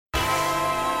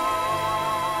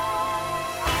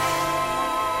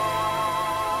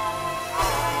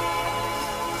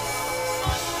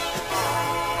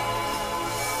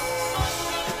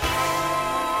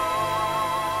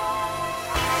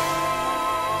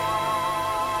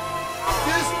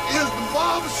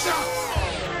Barbershop.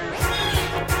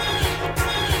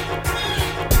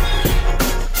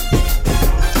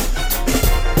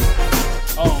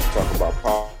 Talk about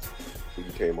pop. You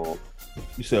came on.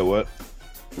 You said what?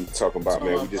 We talking about,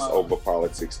 man. We just over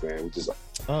politics, man. We just.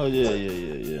 Oh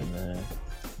yeah, man.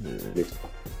 Yeah.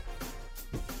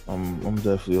 I'm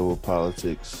definitely over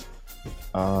politics.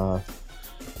 I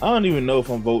don't even know if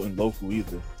I'm voting local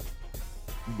either.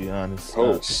 To be honest.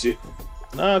 Oh shit.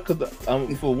 Nah, cause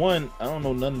for one, I don't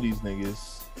know none of these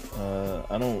niggas.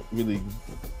 I don't really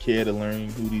care to learn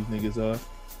who these niggas are.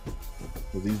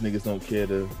 Cause these niggas don't care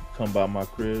to come by my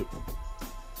crib.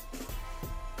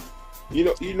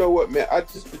 You know what, man?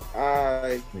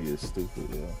 Nigga is stupid,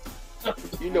 yeah.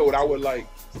 You know what I would like?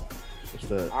 What's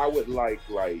that? I would like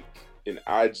an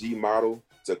IG model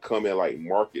to come and like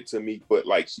market to me, but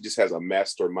like she just has a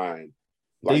mastermind,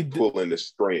 like pulling the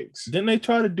strings. Didn't they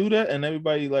try to do that and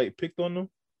everybody like picked on them?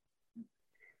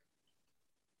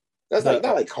 That's like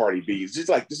not like Cardi B. It's just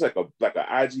like an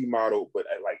IG model, but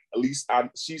like at least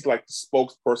she's like the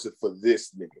spokesperson for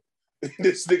this nigga.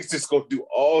 This nigga's just gonna do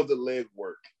all the leg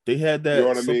work. They had that, you know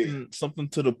what I mean? Something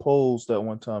to the polls that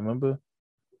one time. Remember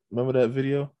that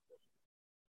video?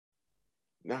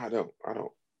 No, I don't.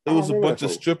 It was a bunch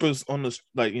of strippers on the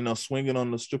swinging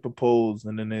on the stripper poles,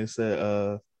 and then they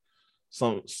said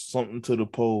something to the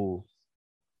pole,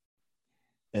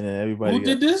 and then everybody. Who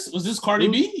did this? Was this Cardi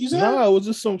B? You said? No, it was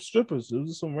just some strippers. It was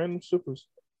just some random strippers.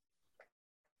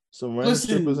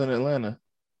 Strippers in Atlanta.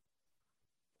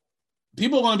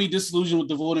 People are going to be disillusioned with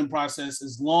the voting process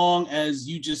as long as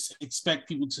you just expect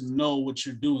people to know what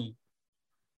you're doing.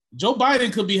 Joe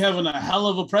Biden could be having a hell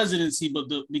of a presidency, but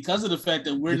because of the fact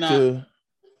that we're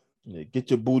get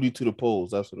your booty to the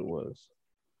polls. That's what it was.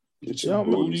 Get your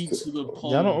booty to the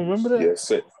polls. Y'all don't remember that?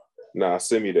 Yeah,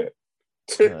 send me that.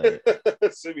 Right.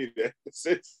 Send me that.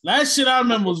 Last shit I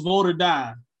remember was vote or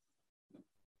die.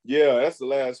 Yeah, that's the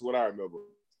last one I remember.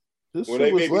 This when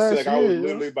they made me feel like I was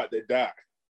literally about to die.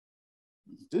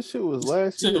 This shit was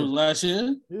last year. It was last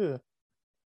year? Yeah.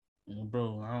 Yeah,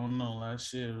 bro, I don't know.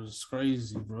 Last year was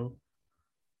crazy, bro.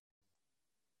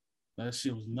 That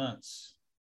shit was nuts.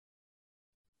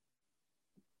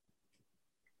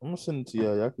 I'm gonna send it to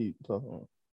y'all. Y'all keep talking.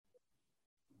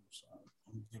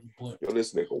 Yo,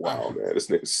 this nigga wild, man. This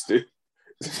nigga stiff.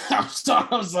 I'm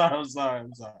sorry.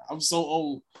 I'm so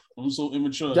old. I'm so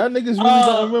immature. Y'all niggas really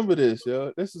don't remember this,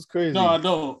 yo. This is crazy. No, I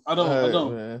don't.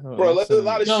 Man, bro, a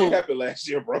lot of shit happened last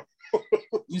year, bro.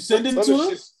 You send it to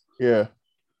us? Yeah.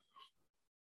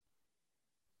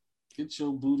 Get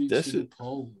your booty to the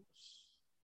polls.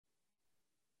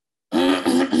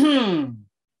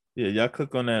 Yeah, y'all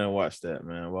click on that and watch that,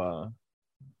 man. Wow.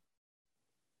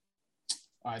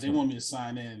 All right, they want me to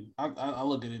sign in. I'll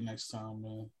look at it next time,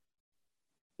 man.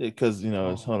 Yeah, because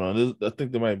hold on. I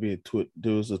think there might be a tweet.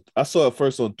 I saw it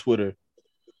first on Twitter.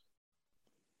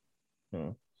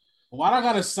 Why I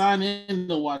gotta sign in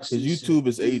to watch this? Because YouTube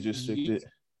is age restricted.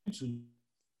 What?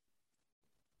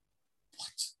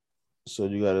 So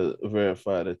you gotta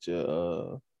verify that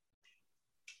you're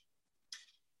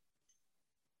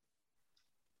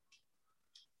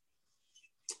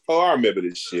Oh, I remember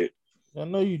this shit. I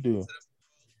know you do.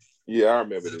 Yeah, I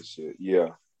remember this shit. Yeah.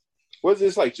 Was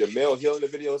this like Jamel Hill in the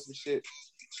video or some shit?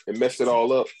 And messed it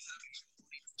all up?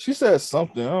 She said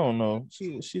something. I don't know.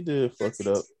 She did fuck it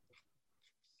up.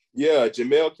 Yeah,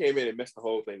 Jamel came in and messed the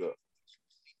whole thing up.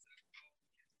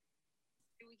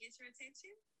 Did we get your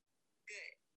attention?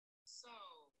 Good. So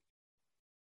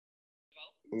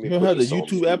you don't have the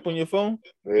YouTube app on your phone?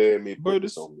 Let me put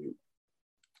this on mute.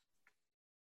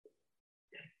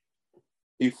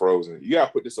 He frozen. You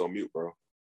gotta put this on mute, bro.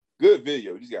 Good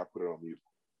video. You just gotta put it on mute.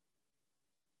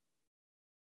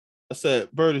 I said,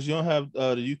 Burtis, you don't have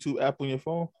the YouTube app on your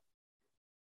phone?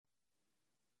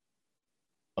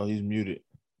 Oh, he's muted.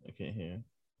 I can't hear him.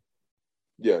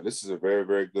 Yeah, this is a very,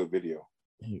 very good video.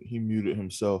 He muted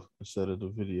himself instead of the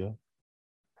video.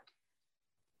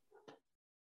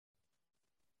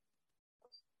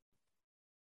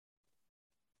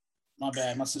 My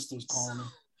bad. My sister was calling me.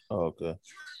 Oh, okay.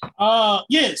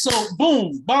 Yeah, so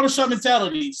boom, barbershop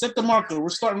mentality. Set the marker. We're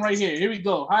starting right here. Here we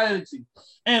go. High energy.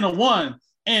 And a 1,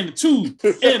 and a 2,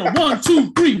 and a 1,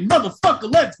 2, 3. Motherfucker,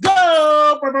 let's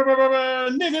go.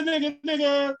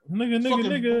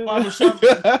 Nigga. Barbershop.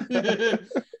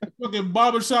 Fucking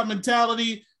barbershop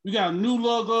mentality. We got a new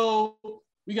logo.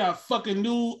 We got fucking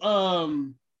new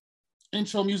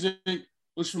intro music,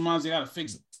 which reminds me I gotta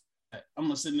fix that. I'm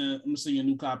gonna send you a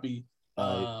new copy.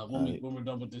 When we're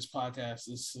done with this podcast,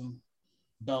 there's some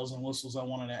bells and whistles I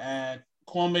wanted to add.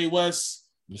 Kwame West,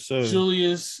 yes, sir.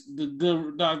 Julius, the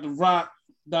good Dr. Rock,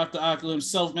 Dr. Akla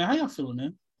himself, man. How y'all feeling,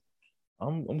 man?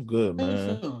 I'm good, How you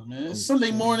man. feeling, man? I'm Sunday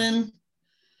chilling. morning.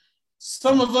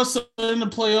 Some of us are in the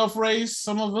playoff race.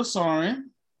 Some of us aren't.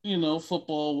 You know,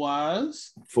 football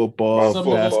wise. Football, Some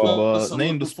of us basketball. are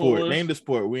Name the looking sport. forward. Name the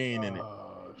sport. We ain't in it.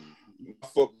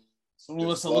 Football Some of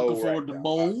is us are looking slow forward right to now.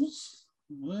 bowls.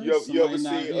 Well, You some ever might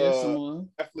not. see Yeah, some of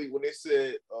athlete when they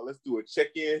said let's do a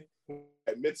check-in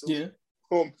mentally? yeah.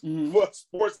 Mhm. For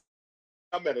sports,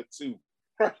 I'm at a 2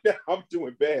 right now. I'm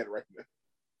doing bad right now.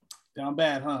 Down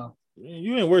bad, huh?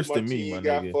 You ain't worse My than me, team my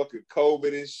got nigga. fucking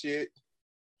COVID and shit.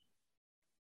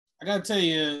 I gotta tell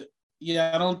you,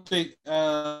 yeah, I don't think.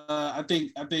 I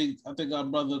think our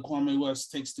brother Kwame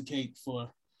West takes the cake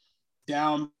for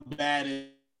down bad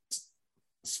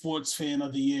sports fan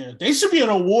of the year. They should be an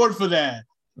award for that.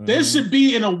 There should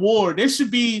be an award. There should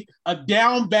be a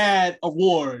down bad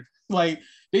award. Like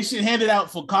they should hand it out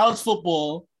for college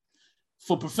football,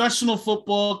 for professional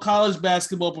football, college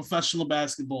basketball, professional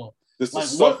basketball. This Like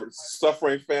is what?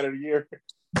 suffering fan of the year.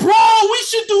 Bro, we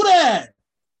should do that.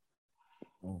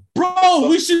 Bro,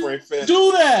 we should Suffering fan.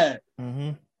 do that.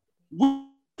 Mm-hmm.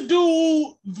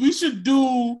 We should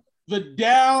do the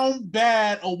down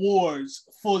bad awards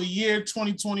for the year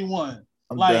 2021.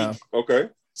 I'm like down. Okay.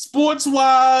 sports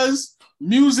wise,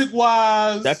 music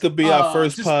wise. That could be our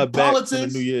first just pod back politics. for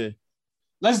the new year.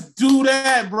 Let's do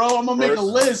that, bro. I'm gonna make a First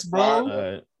list, bro.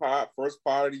 All right. First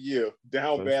part of the year.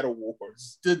 Down First. bad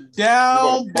awards. The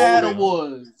down bad poll it.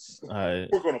 awards. All right.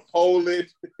 We're gonna poll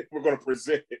it. We're gonna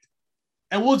present it.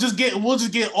 And we'll just get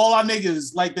all our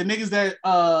niggas, like the niggas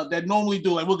that normally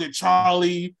do. Like we'll get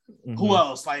Charlie. Mhm. Who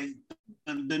else? Like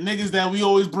the niggas that we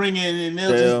always bring in, and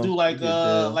they'll Dale. just do like We get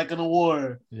Dale. like an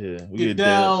award. Yeah, we Get get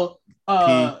Dale.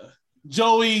 Dell,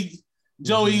 Joey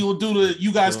Mhm. will do the.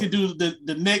 You guys Yeah. can do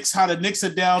the Knicks. How the Knicks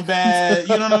are down bad.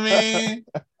 You know what I mean?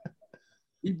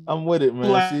 I'm with it, man.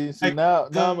 Like- See now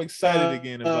I'm excited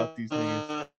again about these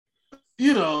niggas.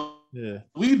 You know, Yeah,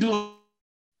 we do.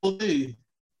 it.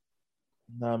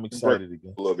 now I'm excited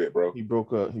again. A little bit, bro. He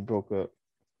broke up.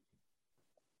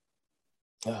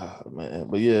 Ah, man,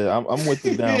 but yeah, I'm with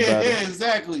the down yeah, bad.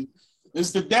 exactly.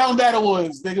 It's the down bad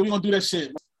awards, nigga. We gonna do that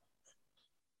shit.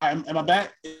 Am I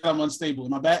back? I'm unstable.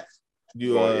 Am I back?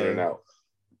 You Going in and out.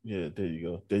 Yeah, there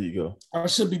you go. I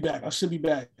should be back.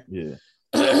 Yeah,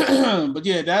 But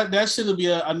yeah, that should be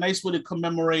a nice way to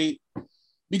commemorate.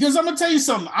 Because I'm gonna tell you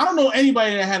something. I don't know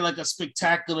anybody that had like a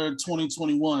spectacular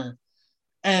 2021.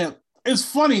 And it's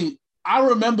funny. I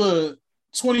remember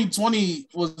 2020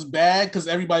 was bad because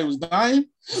everybody was dying,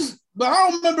 but I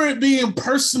don't remember it being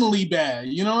personally bad.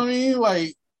 You know what I mean?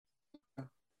 Like,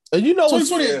 and you know what's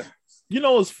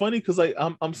 2020. it's funny because like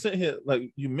I'm sitting here,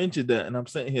 like you mentioned that, and I'm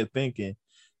sitting here thinking,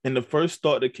 and the first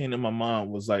thought that came to my mind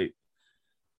was like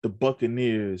the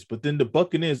Buccaneers, but then the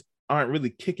Buccaneers aren't really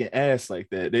kicking ass like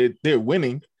that. They're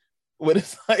winning, but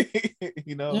it's like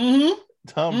Mhm.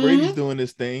 Tom Brady's doing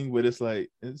this thing, but it's like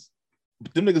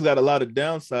but them niggas got a lot of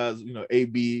downsides.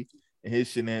 AB and his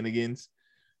shenanigans.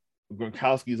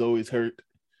 Gronkowski's always hurt.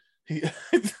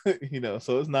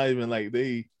 So it's not even like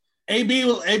they.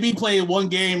 AB played one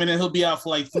game and then he'll be out for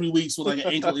like 3 weeks with like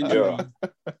an ankle injury.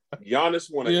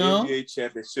 Giannis won an You know? NBA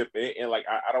championship, and like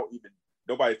I don't even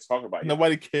nobody's talking about it.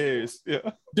 Nobody cares.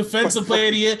 Yeah. Defensive player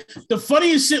of the year. The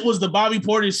funniest shit was the Bobby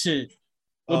Portis shit.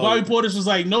 When Bobby Portis was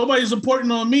like, nobody's reporting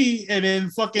on me, and then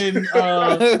fucking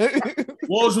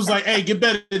Walsh was like, "Hey, get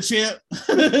better, champ.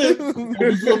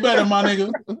 You feel better, my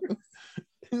nigga."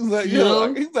 He's like, You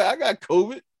know? he's like, I got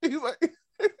COVID. He's like,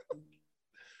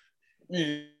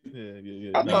 Yeah.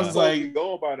 yeah. I Nah. thought It's Kobe like- be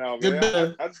gone by now, Get man.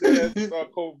 better. I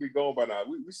thought Kobe be gone by now.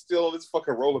 We still on this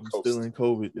fucking roller We coaster. still in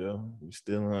COVID, yo. We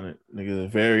still on it, nigga. The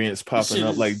variants popping shit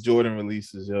up is- like Jordan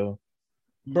releases, yo.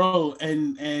 Bro,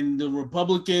 and the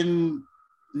Republican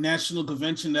National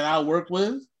Convention that I work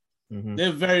with, Mhm.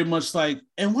 they're very much like,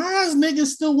 and why is niggas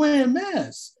still wearing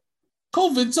masks?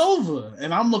 COVID's over.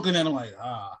 And I'm looking at them like,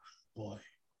 boy.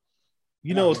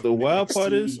 You know what the wild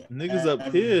part is? Niggas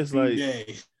up here is like,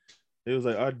 day. it was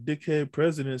like our dickhead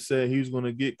president said he was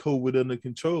gonna get COVID under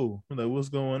control. I'm like, what's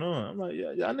going on? I'm like,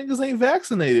 yeah, y'all niggas ain't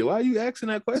vaccinated. Why are you asking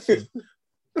that question?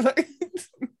 Like,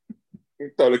 He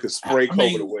thought it could spray I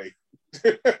mean- COVID away.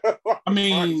 I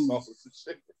mean,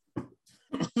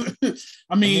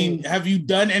 I mean, have you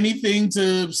done anything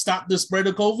to stop the spread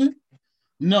of COVID?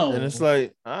 No. and it's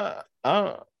like,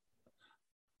 I'm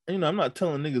not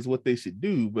telling niggas what they should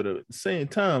do, but at the same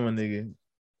time, a nigga,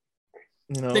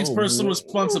 takes personal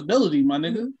responsibility, my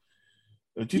nigga.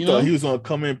 But you You thought know? he was gonna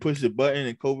come in, push the button,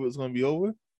 and COVID was gonna be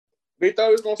over? They thought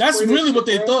it was gonna. That's spray really this what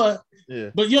they shit, bro. thought. Yeah.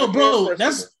 But yo, Like, bro,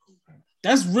 yeah,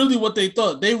 that's really what they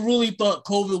thought. They really thought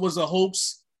COVID was a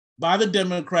hoax by the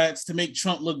Democrats to make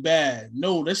Trump look bad.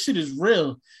 No, that shit is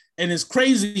real. And it's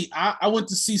crazy. I went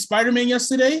to see Spider-Man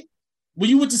yesterday. When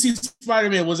you went to see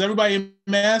Spider-Man, was everybody in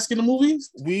mask in the movies?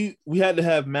 We had to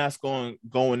have masks on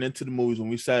going into the movies. When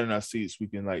we sat in our seats, we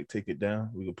can like take it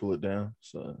down. We can pull it down.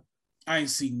 So I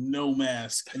ain't see no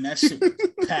mask, and that shit was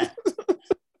packed.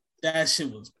 That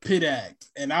shit was pit act,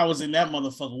 and I was in that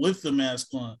motherfucker with the mask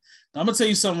on. I'm gonna tell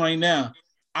you something right now.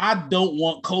 I don't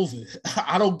want COVID.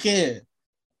 I don't care.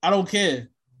 I don't care.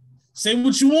 Say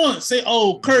what you want. Say,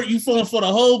 oh, Kurt, you falling for the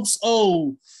hoax?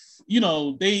 Oh, you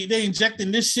know, they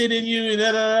injecting this shit in you.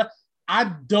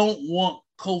 I don't want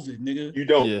COVID, nigga. You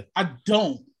don't. yeah. I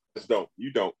don't. Just don't.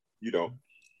 You don't. You don't.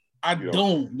 I You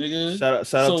don't, nigga.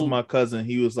 Shout out to my cousin.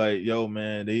 He was like, "Yo,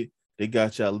 man, they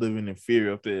got y'all living in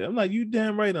fear up there." I'm like, "You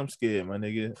damn right, I'm scared, my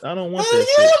nigga. I don't want that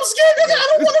Yeah, shit." I'm scared, nigga. I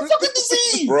don't want a fucking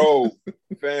disease, Bro,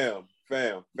 fam.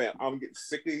 I'm getting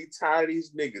sick and tired of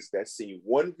these niggas that seen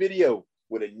one video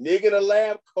with a nigga in a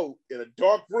lab coat in a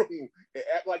dark room and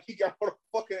act like he got all the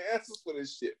fucking answers for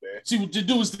this shit, man. See, what to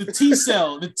do is the T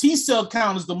cell. The T cell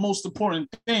count is the most important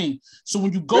thing. So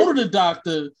when you go to the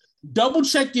doctor, double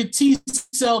check your T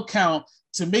cell count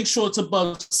to make sure it's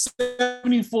above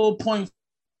 74.5%.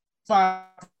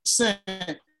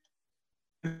 As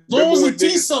long as the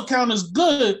T cell count is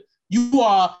good, you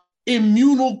are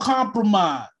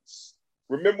immunocompromised.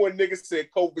 Remember when niggas said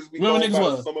COVID's be gone by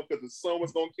the summer because the sun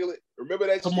was gonna kill it? Remember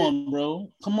that shit? Come on, bro.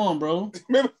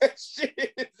 Remember that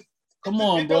shit? Come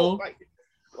on, bro.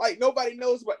 Like nobody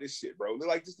knows about this shit, bro. They're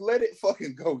like, just let it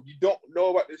fucking go. You don't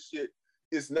know about this shit.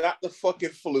 It's not the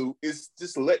fucking flu. It's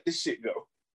just let this shit go.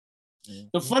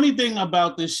 The funny thing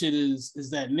about this shit is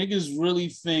that niggas really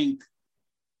think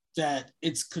that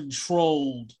it's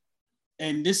controlled,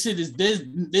 and this shit is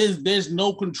there's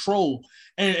no control,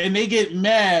 and they get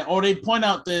mad or they point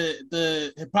out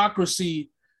the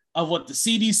hypocrisy of what the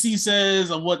CDC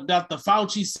says, of what Dr.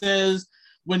 Fauci says,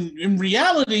 when in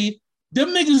reality, them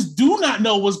niggas do not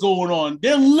know what's going on.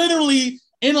 They're literally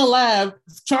in a lab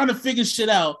trying to figure shit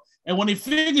out, and when they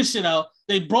figure shit out,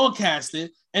 they broadcast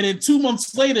it, and then 2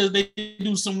 months later, they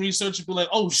do some research and be like,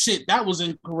 oh shit, that was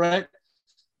incorrect.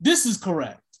 This is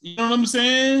correct. You know what I'm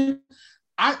saying?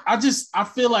 I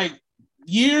feel like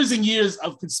years and years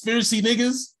of conspiracy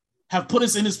niggas have put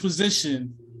us in this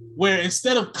position where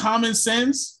instead of common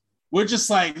sense, we're just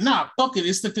like, nah, fuck it.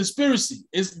 It's the conspiracy.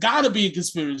 It's gotta be a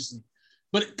conspiracy.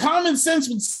 But common sense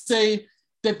would say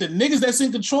that the niggas that's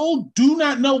in control do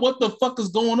not know what the fuck is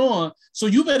going on. So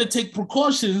you better take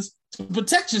precautions to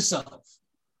protect yourself.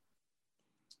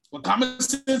 Well, common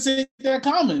sense ain't that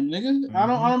common, nigga. Mm-hmm. I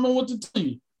don't know what to tell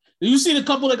you. Did you see the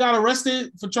couple that got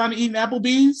arrested for trying to eat an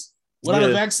Applebee's without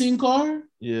a vaccine card?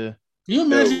 Yeah. Can you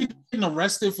imagine getting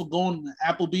arrested for going to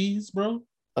Applebee's, bro?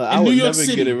 I would never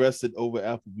get arrested over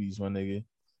Applebee's, my nigga.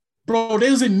 Bro, they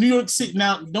was in New York City.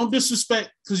 Now, don't disrespect,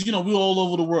 because, you know, we're all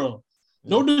over the world.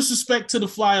 No disrespect to the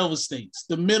flyover states,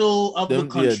 the middle of the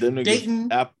country. Yeah, Dayton.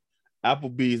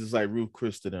 Applebee's is like Ruth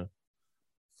Chris to them.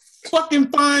 Fucking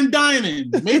fine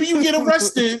dining. Maybe you get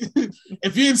arrested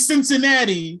if you're in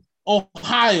Cincinnati,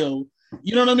 Ohio.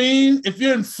 You know what I mean? If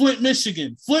you're in Flint,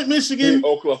 Michigan. In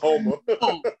Oklahoma.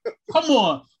 Oh, come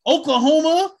on.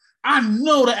 Oklahoma? I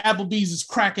know the Applebee's is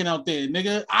cracking out there,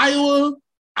 nigga. Iowa,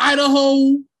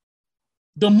 Idaho,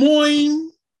 Des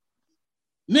Moines,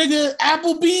 nigga,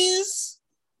 Applebee's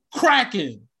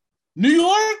cracking. New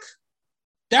York?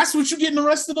 That's what you getting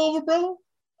arrested over, bro?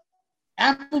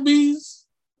 Applebee's?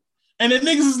 And the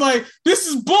niggas is like, this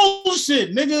is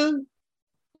bullshit, nigga.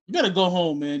 You better go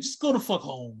home, man. Just go the fuck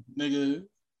home, nigga.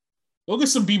 Go get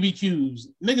some BBQs.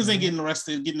 Niggas ain't getting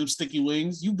arrested, getting them sticky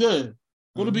wings. You good.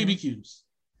 Go to BBQs.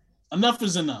 Enough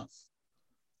is enough.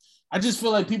 I just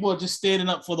feel like people are just standing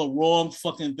up for the wrong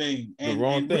fucking thing. And, the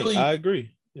wrong thing. Really, I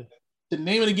agree. Yeah. The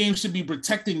name of the game should be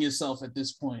protecting yourself at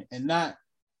this point and not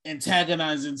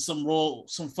antagonizing some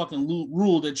fucking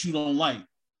rule that you don't like.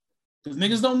 Because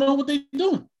niggas don't know what they're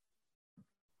doing.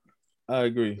 I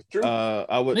agree.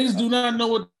 Niggas do not know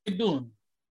what they're doing.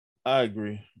 I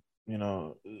agree. You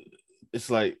know, it's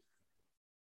like,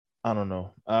 I don't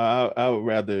know. I would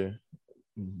rather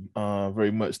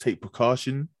very much take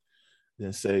precaution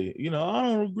than say, you know, I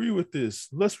don't agree with this.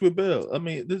 Let's rebel. I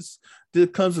mean, there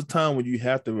comes a time when you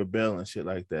have to rebel and shit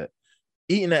like that.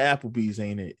 Eating at Applebee's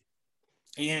ain't it.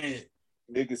 Ain't it.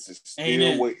 Niggas is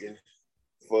still waiting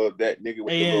for that nigga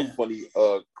with the little funny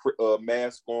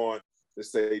mask on to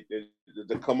say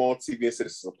to come on TV and say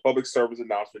this is a public service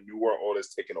announcement. New World Order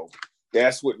is taking over.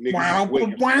 That's what niggas is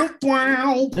waiting for. And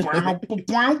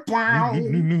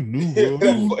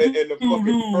the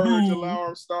fucking purge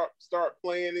alarm start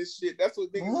playing this shit. That's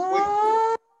what niggas is waiting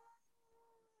for.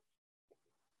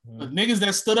 The niggas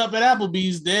that stood up at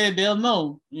Applebee's, they'll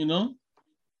know, you know.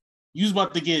 You was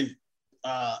about to get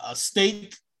a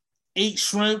steak, 8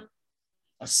 shrimp,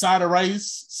 a side of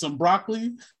rice, some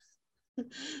broccoli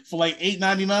for like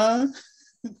 $8.99.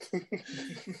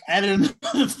 Added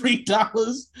another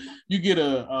 $3. You get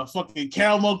a fucking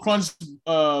caramel crunch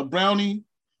brownie,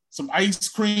 some ice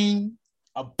cream,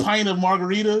 a pint of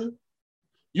margarita.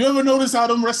 You ever notice how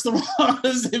them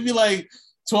restaurants they be like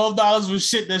 $12 for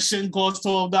shit that shouldn't cost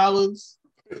 $12?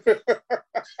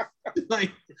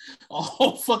 Like a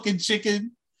whole fucking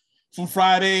chicken from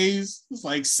Fridays. It's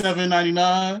like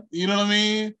 $7.99. You know what I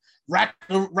mean? Rack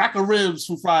of ribs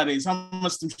from Fridays. How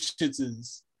much them shits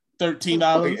is? $13.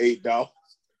 $8.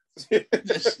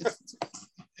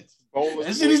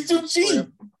 That shit is too cheap.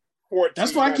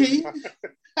 That's why I can't.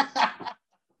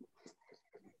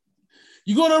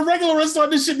 You go to a regular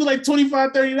restaurant, this shit be like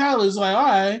 $25, $30. Like, all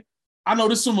right, I know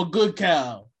this from a good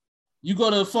cow. You go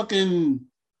to fucking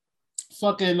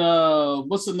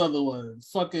what's another one?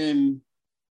 Fucking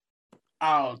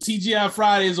TGI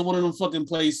Fridays or one of them fucking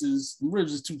places. The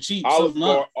ribs is too cheap. Olive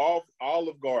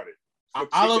Garden.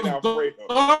 Olive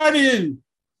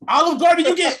Garden,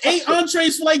 you get 8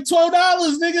 entrees for like $12,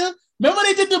 nigga. Remember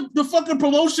they did the fucking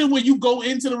promotion where you go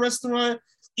into the restaurant,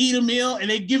 eat a meal, and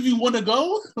they give you one to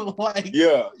go? Like,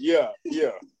 yeah.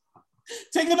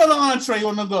 Take another entree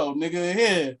on the go, nigga.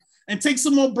 Here. And take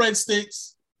some more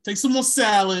breadsticks. Take some more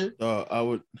salad.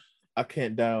 I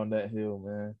can't die on that hill,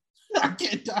 man. I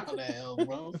can't die on that hill,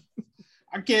 bro.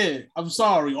 I can't. I'm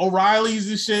sorry. O'Reilly's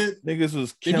and shit. Niggas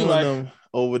was killing them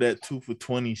over that 2 for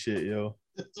 $20 shit, yo.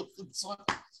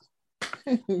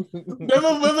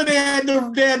 Remember they had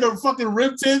the fucking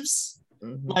rib tips?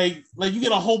 Mm-hmm. Like you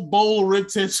get a whole bowl of rib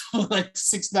tips for like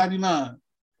 $6.99.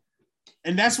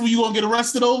 And that's where you gonna get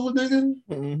arrested over, nigga?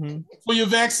 Mm-hmm. For your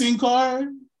vaccine card?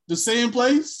 The same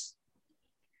place?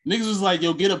 Niggas was like,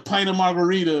 yo, get a pint of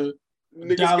margarita.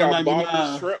 Niggas got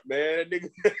bottomless shrimp, man.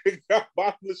 Niggas got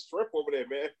bottomless shrimp over there,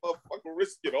 man. Fucking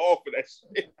risk it all for that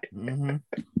shit. Mm-hmm.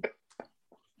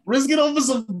 Risk it over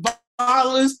some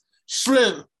bottomless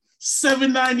shrimp.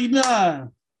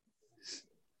 $7.99.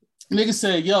 Nigga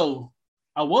said, yo,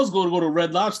 I was going to go to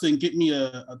Red Lobster and get me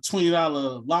a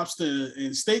 $20 lobster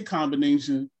and steak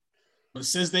combination. But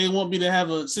since they want me to have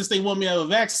a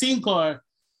vaccine card,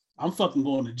 I'm fucking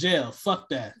going to jail. Fuck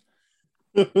that.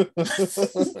 That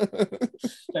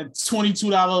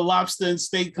 $22 lobster and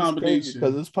steak combination.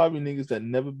 Because it's probably niggas that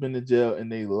never been to jail in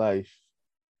their life.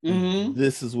 Mm-hmm.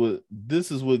 This is what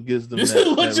gives them. This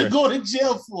is what you go to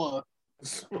jail for.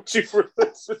 What you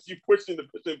pushing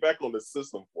back on the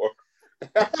system for?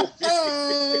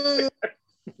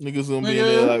 Niggas gonna be in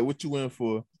there like, what you went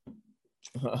for?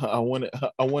 I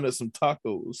wanted some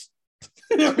tacos.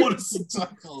 I wanted some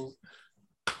tacos.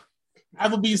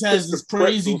 Applebee's has this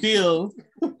crazy deal.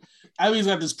 Applebee's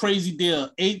got this crazy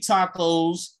deal. 8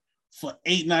 tacos for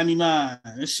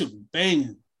 $8.99. This shit was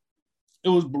banging. It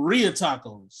was burrito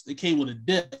tacos. They came with a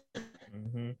dip.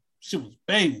 Mm-hmm. Shit was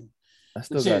banging. I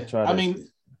still gotta try that. I mean,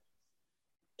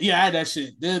 yeah, I had that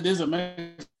shit. There's a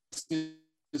Mexican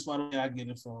spot I get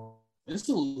it from. It's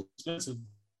still expensive.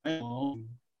 Yeah,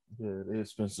 they're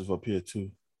expensive up here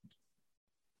too.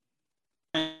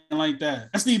 And like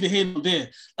that. That's neither here nor there.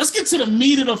 Let's get to the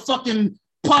meat of the fucking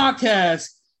podcast.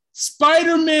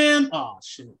 Spider-Man. Oh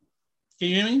shit. Can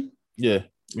you hear me? Yeah.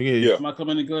 Yeah. Am I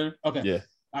coming in clear? Okay. Yeah.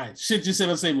 All right. Shit just said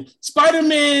on the table.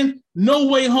 Spider-Man No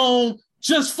Way Home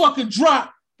just fucking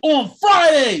dropped on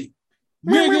Friday.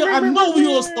 Nigga, I know we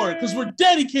all started because we're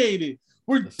dedicated.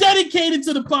 We're dedicated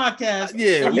to the podcast.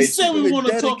 Yeah, we said we want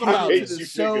to talk about it.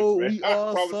 So we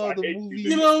all saw the movie.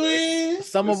 You know what I mean?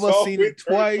 Some of us seen it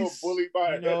twice. You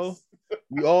know,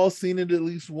 we all seen it at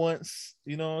least once.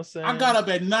 You know what I'm saying? I got up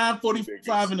at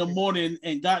 9:45 in the morning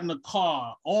and got in the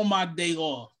car on my day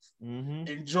off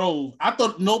and drove. I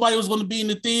thought nobody was going to be in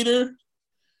the theater.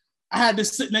 I had to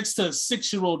sit next to a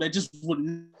 6-year-old that just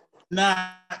would not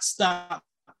stop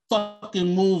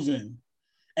fucking moving.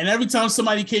 And every time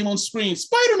somebody came on screen,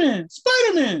 Spider-Man,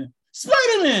 Spider-Man,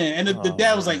 Spider-Man. And the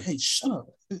dad was like, hey, shut up.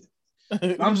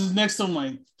 I'm just next to him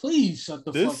like, please shut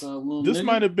the fuck up, little This nigga.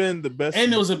 might have been the best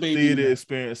and it was a baby theater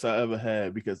experience I ever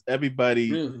had because everybody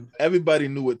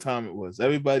knew what time it was.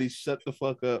 Everybody shut the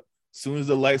fuck up. As soon as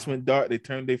the lights went dark, they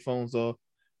turned their phones off.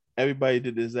 Everybody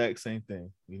did the exact same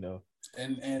thing, you know.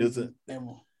 And niggas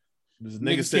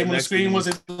came on the screen, was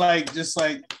it like just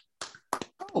like,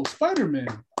 oh, Spider-Man.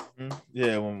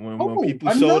 Yeah, when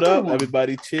people showed up,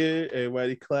 everybody cheered,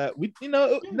 everybody clapped.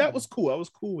 That was cool. I was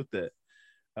cool with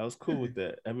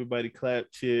that. Everybody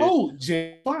clapped, cheered. Oh,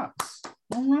 J. Fox.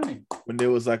 All right. When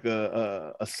there was like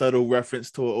a subtle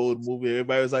reference to an old movie,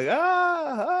 everybody was like,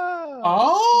 ah.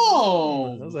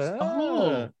 Oh. I was like,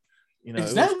 ah. You know,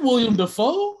 is that William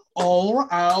Dafoe? Oh,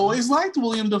 I always liked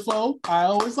William Dafoe. I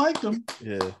always liked him.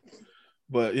 Yeah.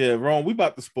 But yeah, Ron, we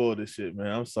about to spoil this shit, man.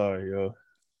 I'm sorry, yo.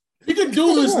 We could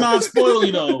do this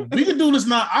non-spoily though. We could do this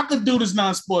I could do this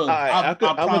non-spoily. I'm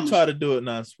gonna try to do it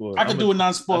non-spoily. I could do it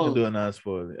non-spoily. I can do it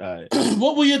non-spoily. All right.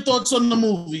 What were your thoughts on the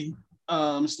movie,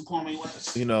 Mr. Kwame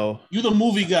West? You know, you the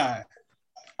movie guy.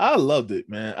 I loved it,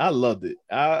 man. I loved it.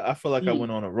 I feel like I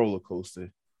went on a roller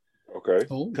coaster. Okay.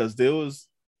 Because there was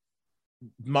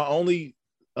my only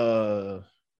like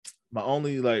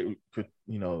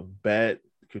bad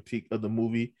critique of the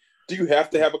movie. Do you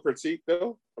have to have a critique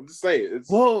though? I'm just saying.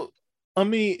 Well, I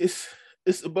mean, it's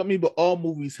about me, but all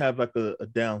movies have like a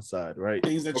downside, right?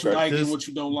 Things that you like and what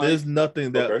you don't like. There's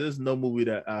nothing that there's no movie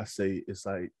that I say it's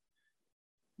like,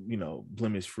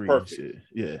 blemish free and shit.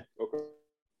 Yeah. Okay.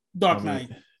 Dark Knight.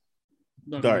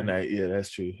 Dark Knight. Yeah,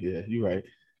 that's true. Yeah, you're right.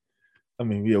 I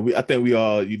mean, yeah, I think we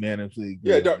all unanimously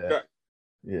agree. Yeah, Dark.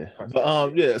 Yeah,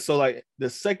 but yeah. So like the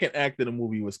second act of the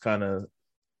movie was kind of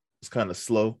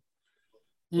slow.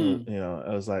 You know,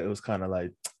 it was kind of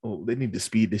like, oh, they need to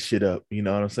speed this shit up. You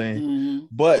know what I'm saying? Mm-hmm.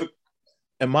 But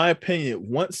in my opinion,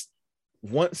 once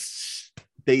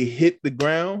they hit the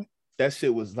ground, that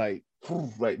shit was like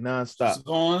nonstop. It's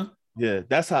gone. Yeah,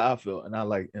 that's how I felt, and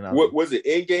What was it?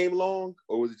 In game long,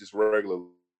 or was it just regular?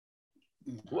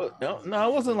 Well, no,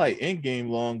 it wasn't like in game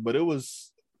long, but it was,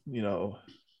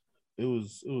 it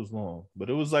was long, but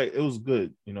it was like it was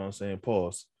good. You know what I'm saying?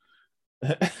 Pause.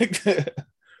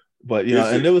 But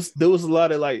and there was a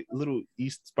lot of like little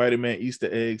Spider-Man Easter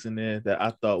eggs in there that I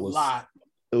thought was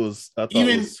it was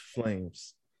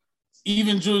flames.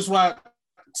 Even Juice WRLD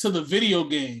to the video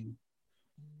game.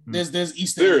 There's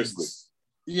Easter Seriously. eggs.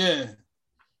 Yeah.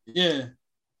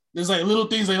 There's like little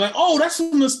things like, oh, that's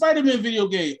from the Spider-Man video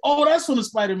game. Oh, that's from the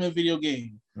Spider-Man video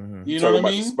game. Mm-hmm. You know what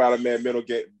I mean? Spider-Man mental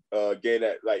game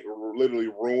that like literally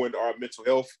ruined our mental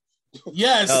health.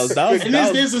 Yes,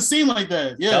 there's a scene like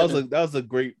that. Yeah, that was a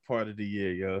great part of the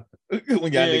year, yo.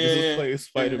 When y'all niggas was playing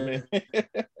Spider-Man.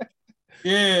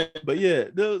 Yeah, but yeah,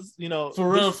 there was,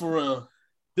 for real.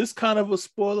 This kind of a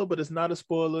spoiler, but it's not a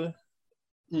spoiler.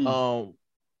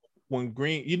 When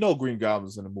Green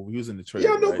Goblin's in the movie, he was in the trailer.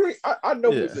 Yeah, I know right? I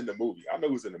know who's in the movie. I know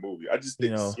who's in the movie. I just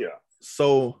think,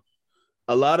 So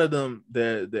a lot of them,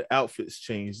 the outfits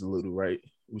changed a little, right?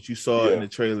 Which you saw in the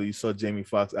trailer. You saw Jamie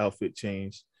Foxx outfit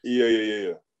change.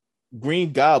 Yeah.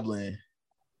 Green Goblin,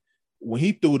 when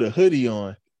he threw the hoodie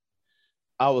on,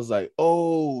 I was like,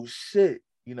 oh shit,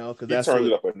 because that's turned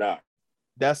it up a notch.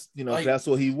 That's that's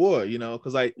what he wore,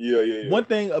 because like one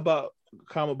thing about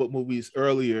comic book movies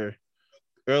earlier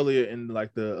in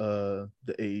like the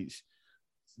age,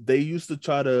 they used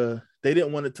to they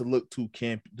didn't want it to look too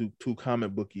too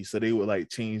comic booky, so they would like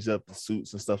change up the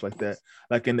suits and stuff like that.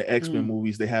 Like in the X-Men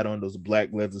movies, they had on those black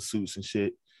leather suits and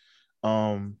shit.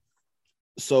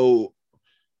 So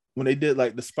when they did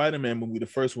like the Spider-Man movie, the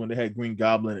first one, they had Green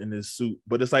Goblin in his suit,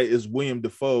 but it's William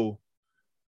Dafoe,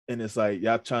 and it's like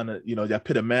y'all trying to, y'all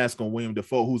put a mask on William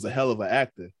Dafoe, who's a hell of an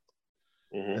actor.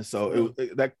 Mm-hmm. And so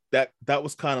that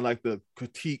was kind of like the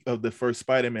critique of the first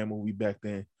Spider-Man movie back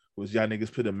then, was y'all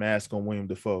niggas put a mask on William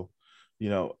Dafoe,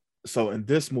 So in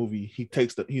this movie, he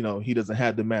takes he doesn't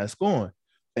have the mask on.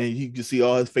 And you can see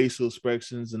all his facial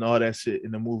expressions and all that shit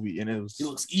in the movie, and he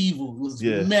looks evil. He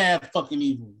looks mad fucking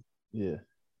evil. Yeah.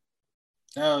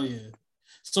 Hell yeah.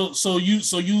 So you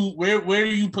where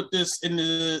do you put this in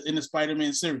the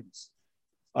Spider-Man series?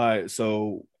 All right,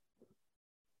 so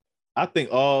I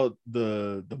think all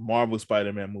the Marvel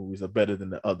Spider-Man movies are better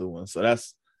than the other ones. So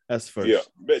that's first. Yeah,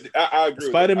 but I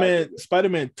agree.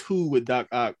 Spider-Man 2 with Doc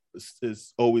Ock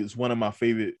is always one of my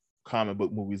favorite comic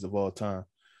book movies of all time.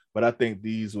 But I think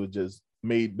these were just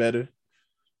made better.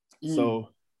 So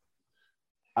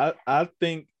I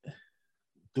think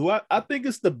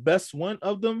it's the best one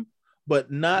of them,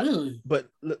 but not really. But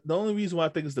the only reason why I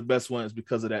think it's the best one is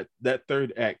because of that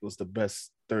third act was the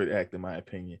best third act in my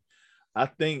opinion. I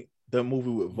think the movie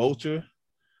with Vulture,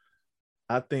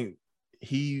 I think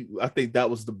that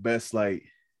was the best, like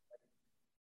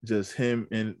just him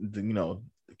and the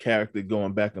character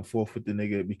going back and forth with the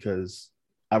nigga, because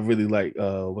I really like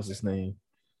what's his name?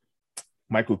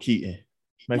 Michael Keaton.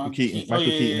 Michael Keaton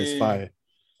is fire.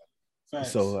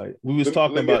 Facts. So like we was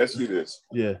talking about. Let me ask you this.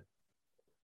 Yeah.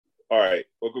 All right.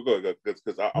 Well, go.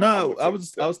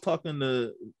 Because I was talking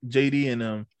to JD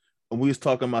and we was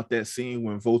talking about that scene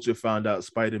when Vulture found out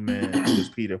Spider-Man was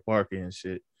Peter Parker and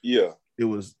shit. Yeah. It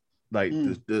was like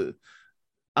the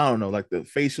I don't know, like the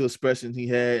facial expressions he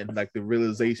had and like the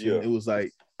realization. Yeah. It was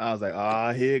like I was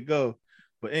like, here it go.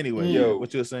 But anyway,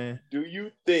 what you're saying? Do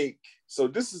you think So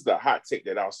this is the hot take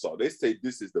that I saw. They say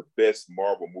this is the best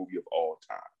Marvel movie of all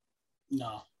time.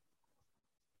 No.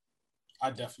 I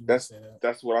definitely say that.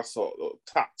 That's what I saw.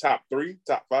 Top 3,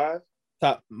 top 5.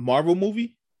 Top Marvel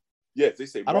movie? Yes, they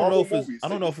say. I don't know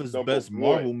if it's the best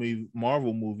Marvel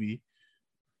movie,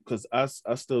 because I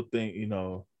still think, you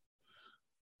know,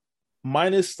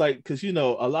 minus like, because you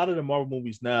know a lot of the Marvel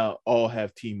movies now all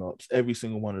have team ups, every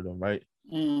single one of them, right?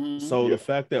 Mm-hmm. So the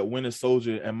fact that Winter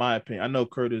Soldier, in my opinion, I know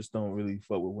Curtis don't really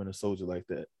fuck with Winter Soldier like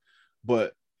that,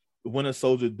 but Winter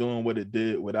Soldier doing what it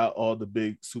did without all the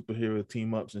big superhero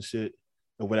team ups and shit,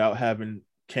 and without having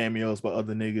cameos by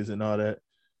other niggas and all that,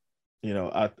 you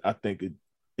know, I think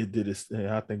it did it.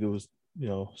 I think it was, you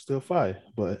know, still fire,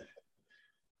 but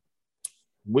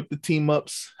with the team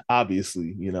ups,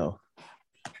 obviously, you know,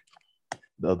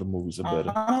 the other movies are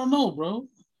better. I don't know, bro.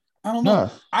 I don't know. Nah.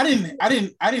 I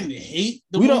didn't hate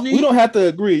the movie. We don't have to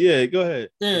agree. Yeah, go ahead.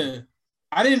 Yeah.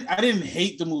 I didn't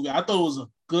hate the movie. I thought it was a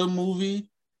good movie.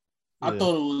 Yeah. I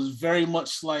thought it was very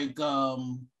much like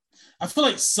I feel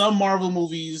like some Marvel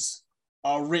movies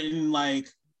are written like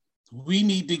we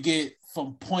need to get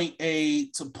from point A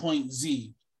to point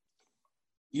Z.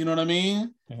 You know what I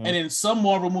mean? Mm-hmm. And then some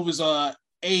Marvel movies are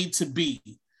A to B.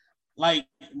 Like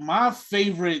my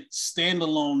favorite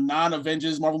standalone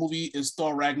non-Avengers Marvel movie is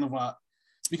Thor Ragnarok,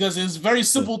 because it's a very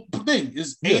simple thing.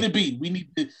 It's A to B.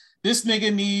 This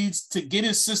nigga needs to get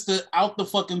his sister out the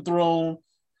fucking throne.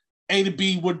 A to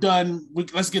B, we're done.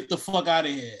 Let's get the fuck out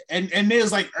of here. And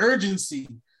there's like urgency.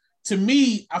 To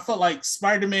me, I felt like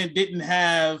Spider-Man didn't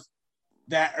have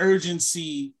that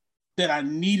urgency that I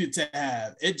needed to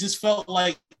have. It just felt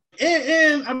like,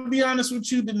 and I'll be honest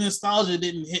with you, the nostalgia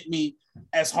didn't hit me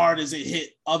as hard as it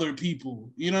hit other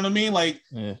people. You know what I mean? Like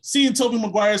seeing Tobey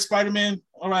Maguire Spider-Man,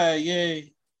 all right,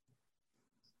 yay.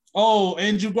 Oh,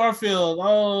 Andrew Garfield,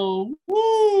 oh,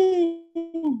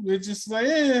 woo. It's just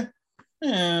like,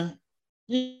 yeah.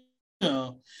 You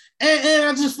know. And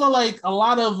I just felt like a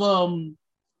lot of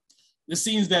the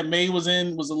scenes that May was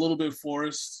in was a little bit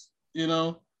forced, you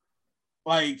know?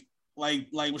 Like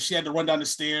when she had to run down the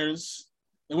stairs.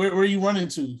 Where are you running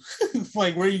to?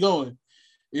 Like, where are you going?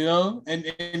 You know? And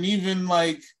even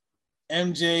like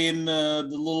MJ and the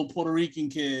little Puerto Rican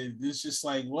kid, it's just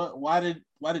like, what? Why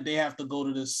did they have to go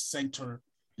to this center?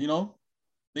 You know?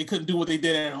 They couldn't do what they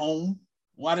did at home.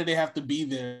 Why did they have to be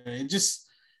there?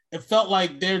 It felt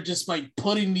like they're just like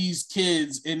putting these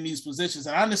kids in these positions.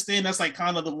 And I understand that's like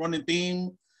kind of the running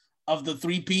theme of the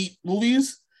 3-peat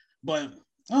movies, but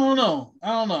I don't know.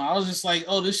 I was just like,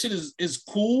 oh, this shit is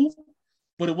cool,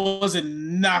 but it wasn't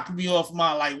knocking me off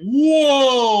my like,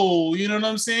 whoa, you know what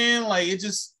I'm saying? Like it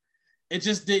just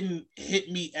didn't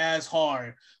hit me as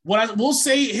hard. What I will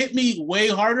say hit me way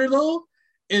harder though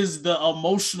is the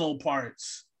emotional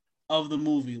parts of the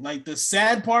movie. Like the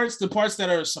sad parts, the parts that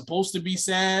are supposed to be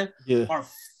sad are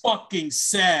fucking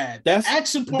sad. The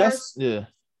action parts,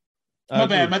 my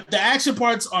bad. The action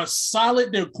parts are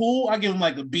solid. They're cool. I give them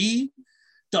like a B.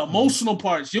 The emotional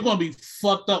parts, you're gonna be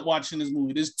fucked up watching this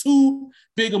movie. There's 2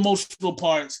 big emotional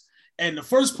parts, and the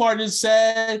first part is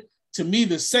sad. To me,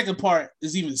 the second part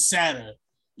is even sadder.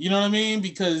 You know what I mean?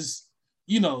 Because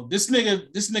you know this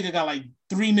nigga got like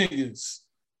 3 niggas.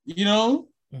 You know.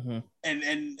 Mm-hmm.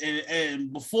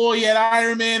 And before he had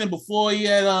Iron Man and before he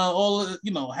had all,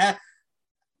 you know, like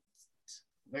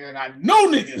I got no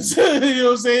niggas. You know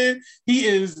what I'm saying? He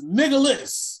is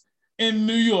niggaless in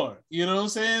New York. You know what I'm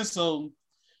saying? So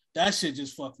that shit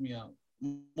just fucked me up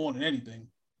more than anything.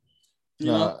 You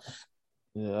know?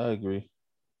 Yeah, I agree.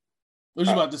 What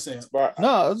you about to say? No,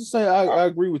 I was just saying I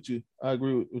agree with you. I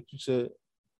agree with what you said.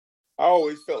 I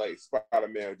always felt like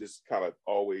Spider-Man just kind of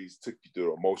always took you through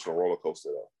the emotional roller coaster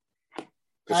though.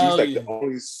 Because he's like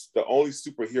the only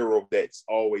superhero that's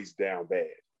always down bad.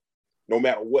 No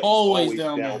matter what, always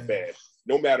down bad.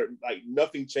 No matter, like,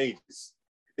 nothing changes.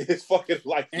 It's fucking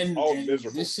life is all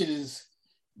miserable.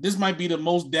 This might be the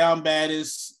most down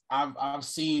baddest I've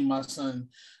seen my son.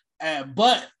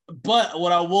 But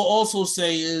what I will also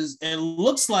say is it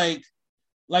looks like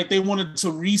they wanted to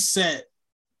reset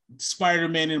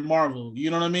Spider-Man in Marvel.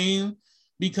 You know what I mean?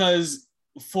 Because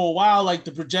for a while, like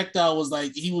the projectile was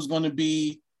like he was going to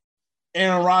be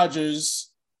Aaron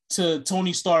Rodgers to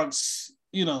Tony Stark's,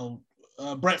 you know,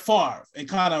 Brett Favre, and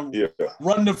kind of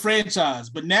run the franchise.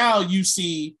 But now you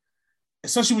see,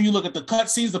 especially when you look at the cut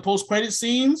scenes, the post-credit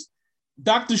scenes,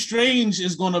 Doctor Strange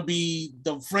is going to be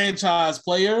the franchise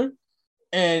player,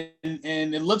 and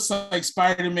it looks like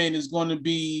Spider-Man is going to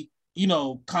be, you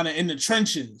know, kind of in the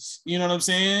trenches. You know what I'm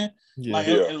saying? Yeah. Like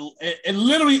it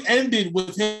literally ended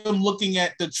with him looking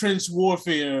at the trench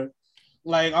warfare,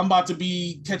 like I'm about to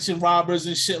be catching robbers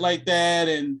and shit like that,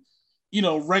 and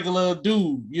regular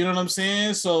dude. You know what I'm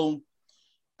saying? So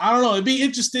I don't know. It'd be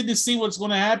interesting to see what's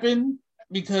going to happen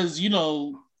because,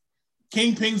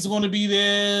 Kingpin's going to be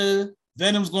there.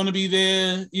 Venom's going to be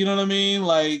there. You know what I mean?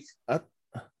 Like,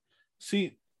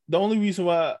 see, the only reason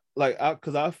why,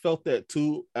 because I felt that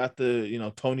too after,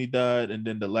 Tony died and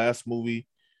then the last movie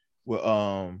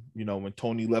where, when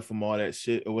Tony left him all that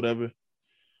shit or whatever.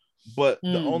 But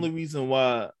the only reason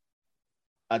why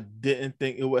I didn't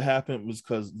think it would happen was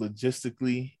because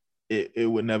logistically it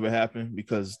would never happen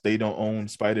because they don't own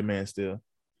Spider-Man still.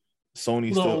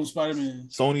 Sony still owns Spider-Man.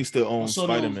 Sony still owns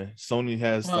Spider-Man. Sony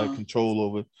has control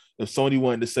over. If Sony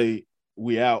wanted to say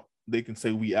we out, they can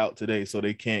say we out today, so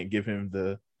they can't give him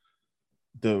the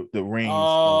reins.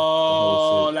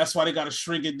 Oh, that's why they got to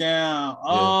shrink it down.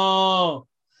 Yeah. Oh,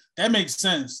 that makes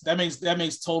sense. That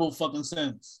makes total fucking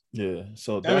sense. Yeah,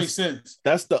 so that makes sense.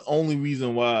 That's the only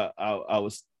reason why I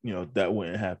was, that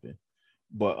wouldn't happen.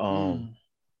 But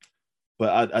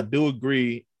but I do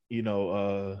agree.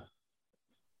 The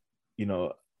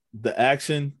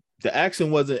action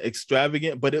wasn't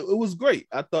extravagant, but it was great.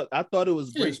 I thought it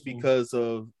was great because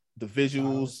of the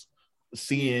visuals,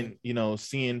 seeing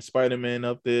Spider-Man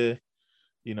up there,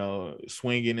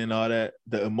 swinging and all that,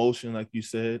 the emotion, like you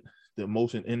said, the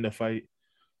emotion in the fight.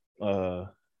 Because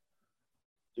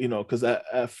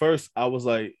at first I was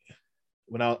like,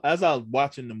 as I was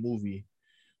watching the movie,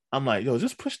 I'm like, yo,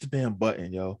 just push the damn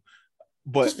button, yo.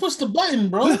 But just push the button,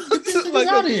 bro. Get these niggas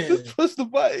out of here. Just push the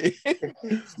button.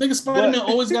 Nigga Spider-Man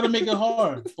always got to make it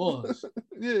hard. Pause.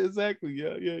 Yeah, exactly.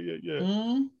 Yeah.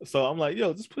 Mm-hmm. So I'm like,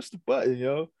 yo, just push the button,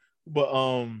 yo. But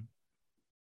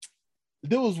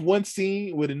there was one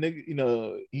scene where the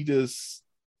nigga, he just,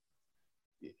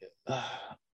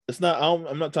 it's not.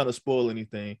 I'm not trying to spoil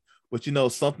anything, but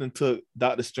something took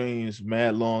Doctor Strange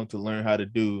mad long to learn how to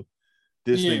do.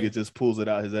 This nigga just pulls it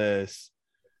out his ass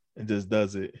and just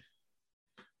does it.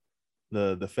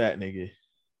 The fat nigga.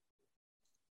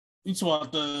 You talking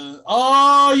about the?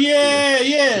 Oh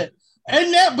yeah.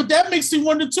 And that makes me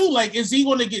wonder too. Like, is he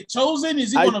going to get chosen?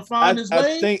 Is he going to find his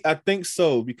way? I think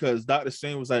so because Dr.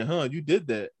 Strange was like, "Huh, you did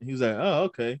that." And he was like, "Oh,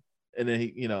 okay." And then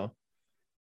he,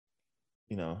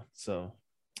 so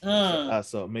I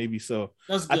saw maybe so.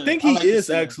 That's good. I think he is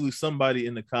actually somebody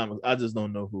in the comics. I just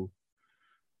don't know who.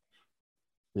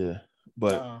 Yeah,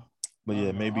 but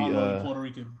yeah, maybe Puerto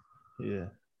Rican. Yeah.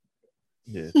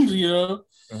 Uh-huh.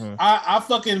 I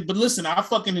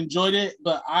fucking enjoyed it,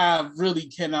 but I really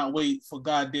cannot wait for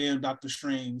goddamn Doctor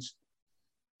Strange.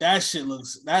 That shit like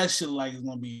it's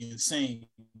gonna be insane.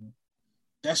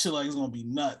 That shit like it's gonna be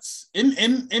nuts.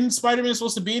 In Spider-Man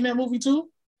supposed to be in that movie too?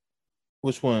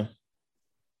 Which one?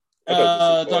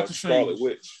 Doctor Strange. Scarlet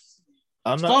Witch.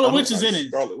 Scarlet Witch is in it.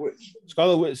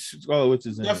 Scarlet Witch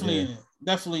is in Definitely it. in it.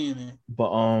 Definitely in it.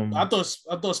 But I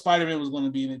thought Spider-Man was going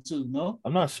to be in it too. No,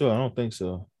 I'm not sure. I don't think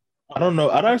so. I don't know.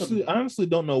 I honestly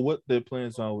don't know what their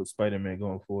plans are with Spider-Man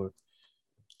going forward.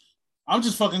 I'm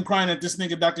just fucking crying at this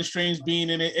nigga Doctor Strange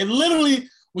being in it. And literally,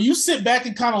 when you sit back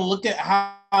and kind of look at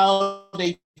how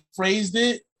they phrased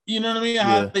it, you know what I mean?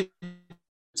 How they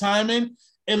timing,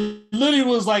 it literally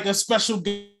was like a special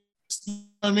guest. You know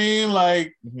what I mean?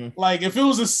 Like if it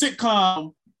was a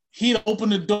sitcom, he'd open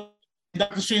the door.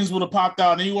 Doctor Strange would have popped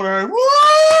out and he would have heard, woo!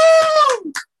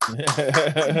 You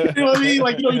know what I mean?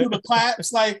 Like, you do the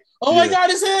claps, like, oh my God,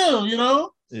 it's him,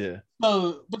 Yeah.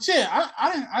 So, but yeah,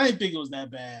 I didn't think it was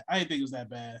that bad.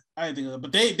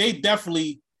 But they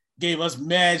definitely gave us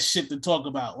mad shit to talk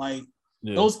about. Like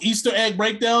those Easter egg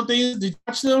breakdown things. Did you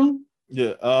watch them?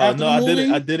 Yeah. No,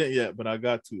 I didn't yet, but I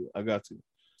got to.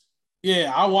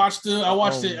 Yeah, I watched it. I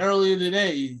watched it earlier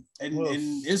today, and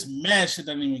it's mad shit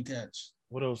I didn't even catch.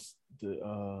 What else?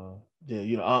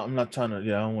 I'm not trying to. I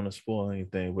don't want to spoil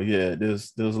anything, but yeah,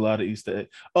 there's a lot of Easter eggs.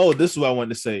 Oh, this is what I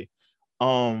wanted to say.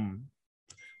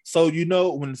 So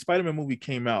when the Spider-Man movie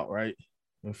came out, right?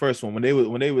 The first one, when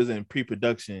they was in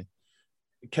pre-production,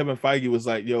 Kevin Feige was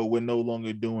like, "Yo, we're no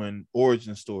longer doing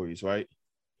origin stories, right?"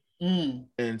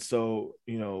 And so,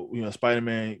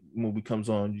 Spider-Man movie comes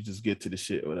on, you just get to the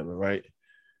shit or whatever, right?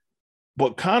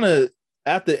 But kind of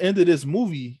at the end of this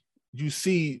movie, you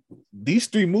see these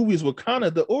 3 movies were kind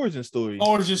of the origin story.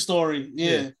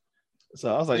 Yeah.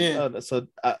 So I was like,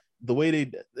 the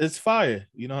way it's fire.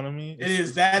 You know what I mean? It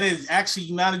is. That is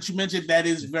actually, now that you mentioned, that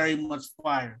is very much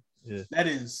fire. Yeah. That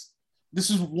is.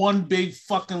 This is one big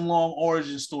fucking long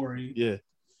origin story. Yeah.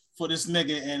 For this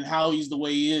nigga and how he's the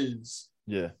way he is.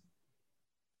 Yeah.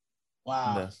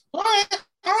 Wow. Yes. All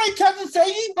right, Kevin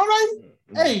Feige. All right.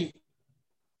 Hey,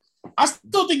 I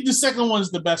still think the second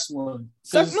one's the best one.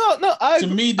 To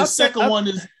me, the second one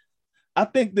is. I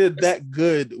think they're that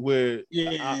good where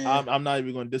Yeah. I'm not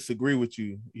even going to disagree with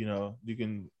you. You know, you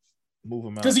can move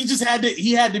him out because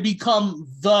he had to become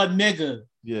the nigga.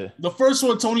 Yeah. The first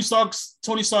one, Tony Stark's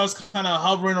kind of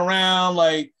hovering around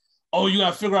like, oh, you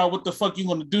gotta figure out what the fuck you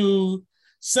gonna do.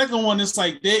 Second one, it's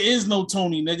like there is no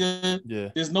Tony, nigga. Yeah.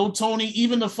 There's no Tony.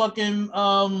 Even the fucking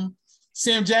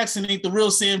Sam Jackson ain't the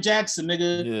real Sam Jackson,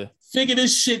 nigga. Yeah. Figure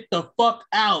this shit the fuck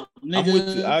out, nigga. I'm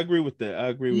with you. I agree with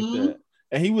that.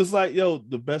 And he was like, yo,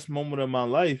 the best moment of my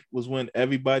life was when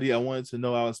everybody I wanted to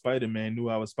know I was Spider-Man knew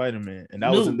I was Spider-Man. And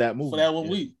that was in that movie. For that 1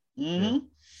 week.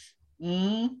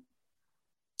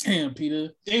 Damn,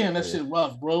 Peter. Damn, that shit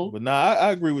rough, bro. But nah,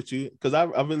 I agree with you because I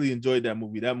really enjoyed that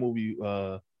movie. That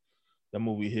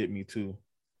movie hit me too.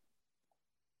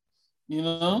 You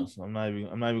know? So I'm not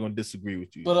even gonna disagree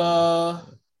with you. But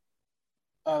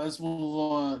let's move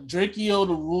on. Drakeo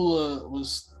the Ruler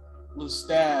was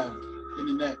stabbed in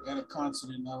the neck at a concert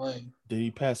in LA. Did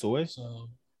he pass away? So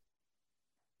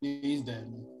yeah, he's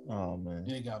dead, man. Oh man.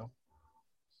 Yeah, they got him.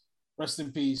 Rest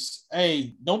in peace.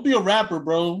 Hey, don't be a rapper,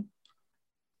 bro.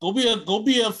 Go be a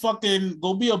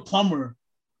plumber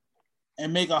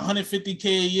and make $150K a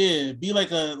year. Be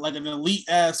like an elite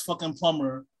ass fucking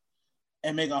plumber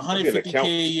and make $150K a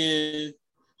year.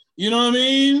 You know what I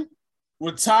mean?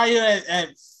 Retire at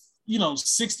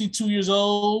 62 years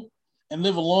old and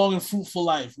live a long and fruitful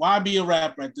life. Why be a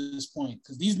rapper at this point?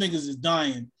 Because these niggas is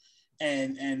dying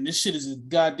and this shit is a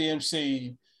goddamn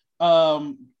shame.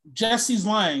 Jesse's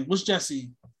lying. What's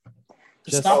Jesse?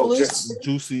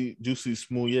 Juicy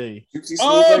Smouye.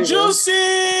 Juicy!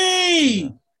 Yeah.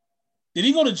 Did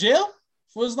he go to jail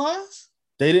for his lies?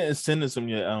 They didn't sentence him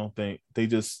yet, I don't think. They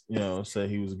just, said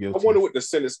he was guilty. I wonder what the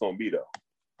sentence gonna be though.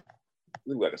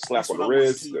 Like a slap on the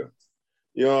wrist. You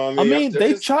know what I mean?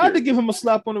 They tried to give him a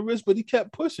slap on the wrist, but he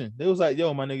kept pushing. They was like,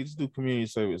 yo, my nigga, just do community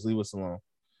service. Leave us alone.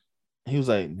 He was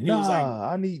like,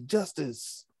 I need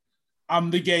justice. I'm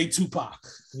the gay Tupac.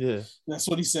 Yeah. That's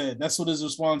what he said. That's what his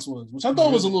response was, which I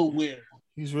thought was a little weird.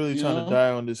 He's really trying to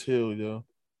die on this hill, yo.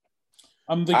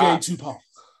 I'm the gay Tupac.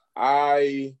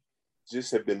 I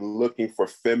just have been looking for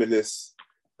feminists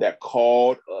that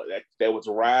called, that was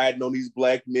riding on these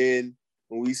black men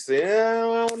when we said,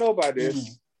 I don't know about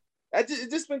this. It's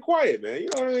just been quiet, man. You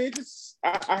know what I mean?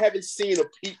 I haven't seen a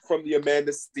peep from the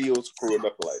Amanda Seales crew or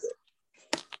nothing like that.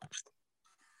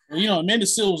 Well, Amanda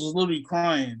Seales was literally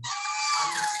crying.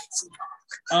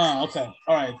 Okay.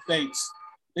 All right. Thanks.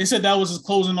 They said that was his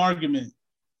closing argument.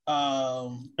 He's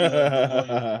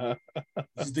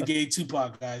the gay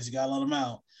Tupac, guys. You gotta let him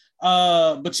out.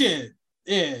 But yeah.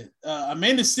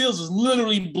 Amanda Seales was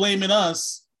literally blaming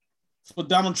us for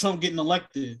Donald Trump getting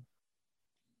elected,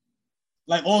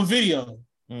 like on video.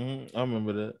 Mm-hmm. I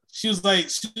remember that. She was like,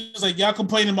 y'all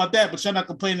complaining about that, but y'all not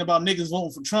complaining about niggas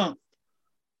voting for Trump.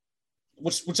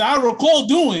 Which I recall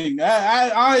doing.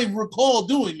 I recall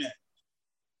doing that.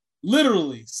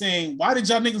 Literally saying, why did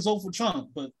y'all niggas vote for Trump?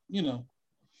 But,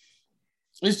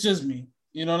 it's just me.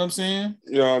 You know what I'm saying?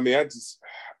 You know what I mean?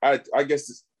 I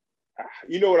guess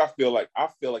you know what I feel like? I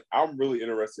feel like I'm really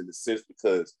interested in the sense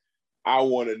because I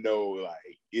want to know,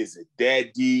 like, is it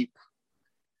that deep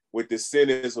with the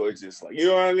sentence or just like, you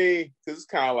know what I mean? Because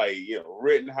it's kind of like,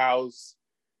 Rittenhouse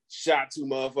shot 2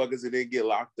 motherfuckers and then get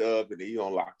locked up and then you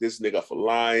don't lock this nigga for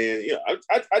lying.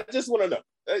 I just want to know.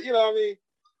 You know what I mean?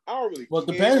 I don't really care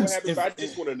depends. What happens, I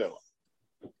just want to know.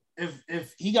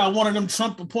 If he got one of them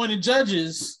Trump appointed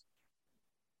judges,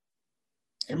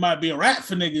 it might be a wrap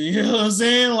for nigga. You know what I'm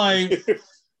saying? Like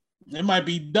it might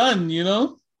be done. Yeah,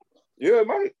 it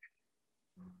might.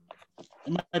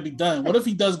 It might be done. What if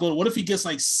he does go? What if he gets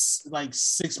like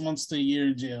 6 months to a year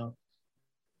in jail?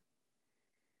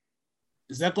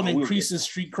 Is that going to increase his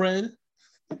street cred?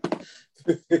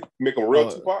 Make him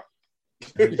real Tupac?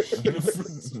 He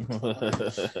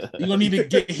gonna need a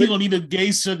gay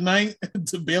Suge Knight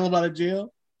to bail him out of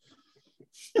jail.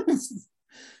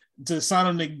 To sign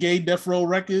him to gay Death Row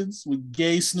Records with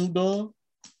gay Snoop Dogg.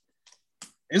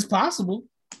 It's possible,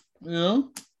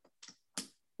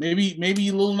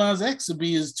 Maybe Lil Nas X would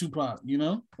be his Tupac,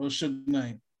 or Suge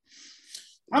Knight.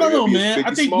 I don't know, man.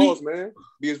 I think Smalls, man.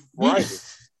 Be his rival.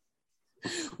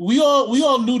 We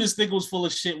all knew this thing was full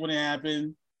of shit when it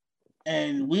happened,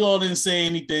 and we all didn't say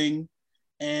anything.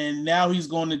 And now he's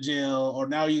going to jail, or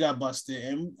now he got busted.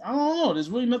 And I don't know. There's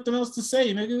really nothing else to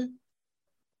say, nigga.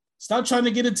 Stop trying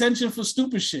to get attention for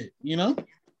stupid shit,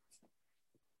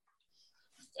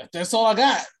 That's all I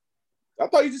got. I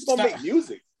thought he just gonna make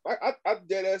music. I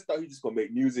dead ass thought he just gonna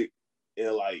make music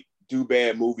and like do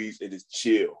bad movies and just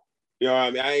chill. You know what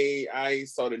I mean? I ain't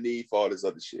saw the need for all this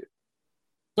other shit.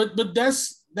 But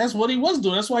that's what he was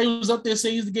doing. That's why he was up there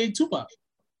saying he's the gay Tupac.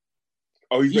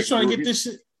 Oh, he's trying to get this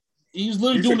shit. He was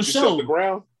literally doing the show. The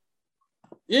ground?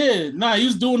 Yeah, he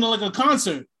was doing like a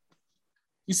concert.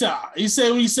 He said what he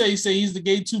said. He said he's the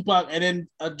gay Tupac, and then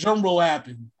a drum roll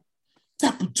happened. He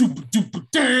went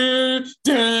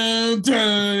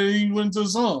into the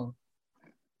song.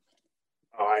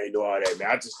 Oh, I ain't know all that, man.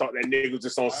 I just thought that nigga was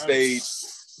just on stage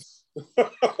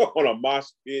on a mosh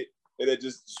pit and they're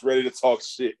just ready to talk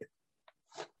shit.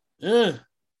 Yeah,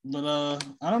 but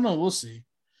I don't know. We'll see.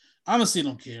 Honestly, I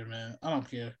don't care, man. I don't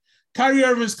care. Kyrie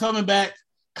Irving's coming back.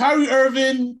 Kyrie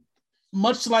Irving,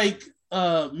 much like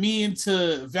me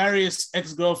into various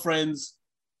ex-girlfriends,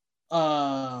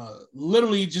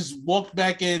 literally just walked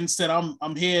back in, said,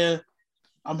 I'm here.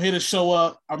 I'm here to show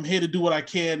up. I'm here to do what I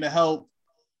can to help.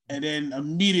 And then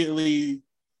immediately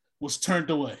was turned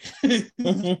away.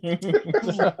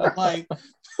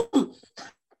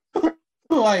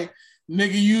 like,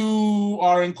 nigga, you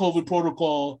are in COVID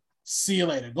protocol. See you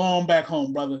later. Go on back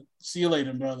home, brother. See you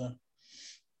later, brother.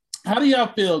 How do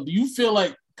y'all feel? Do you feel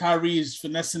like Kyrie is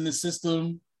finessing the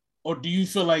system, or do you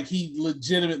feel like he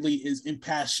legitimately is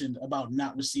impassioned about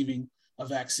not receiving a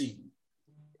vaccine?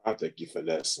 I think he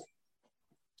finessing.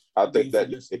 I think that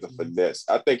nigga finesse.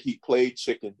 I think he played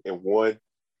chicken and won,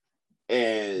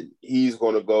 and he's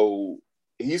gonna go.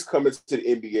 He's coming to the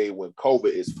NBA when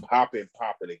COVID is popping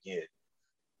again,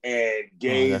 and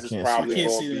games is probably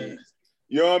gonna be.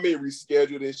 You know what I mean?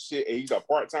 Reschedule this shit, and he's a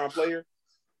part-time player,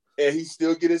 and he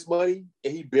still get his money,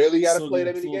 and he barely got to play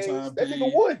that many games. That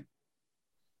nigga won.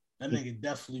 That nigga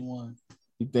definitely won.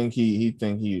 You think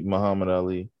he Muhammad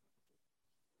Ali?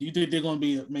 Do you think they're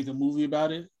gonna make a movie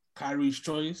about it? Kyrie's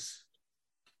choice.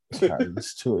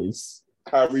 Kyrie's choice.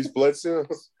 Kyrie's blood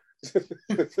cells.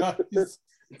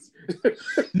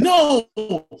 No,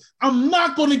 I'm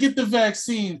not gonna get the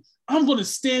vaccine. I'm gonna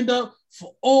stand up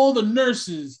for all the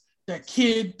nurses that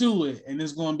can't do it, and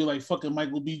it's gonna be like fucking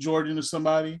Michael B. Jordan or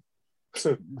somebody,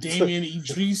 Damian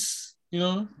Idris, you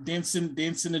know, dancing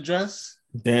the dress,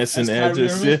 dancing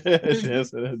address,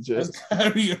 dancing address.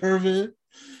 Kyrie Irving.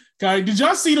 Kyrie, did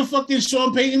y'all see the fucking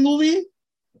Sean Payton movie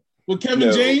with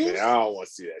Kevin James? Man, I don't want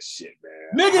to see that shit,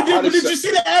 man. Nigga, did you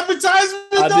see the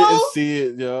advertisement? I didn't see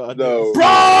it, yo. No, bro.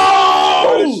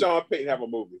 Why did Sean Payton have a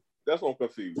movie? That's what I'm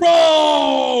confused.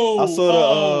 Bro, I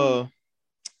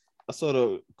saw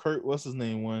the Kurt. What's his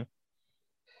name? One.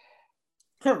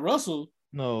 Kurt Russell.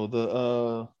 No,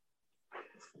 the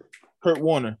Kurt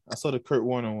Warner. I saw the Kurt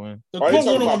Warner one. The Kurt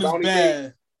Warner one is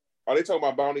bad. Are they talking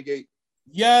about Bounty Gate?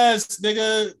 Yes,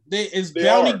 nigga. It's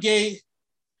Bounty Gate.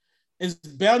 It's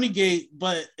Bounty Gate,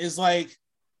 but it's like,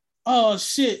 oh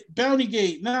shit, Bounty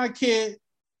Gate. Now I can't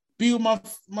be with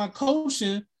my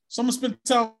coaching, so I'm gonna spend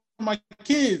time with my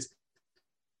kids.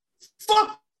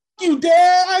 Fuck you,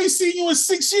 Dad. I ain't seen you in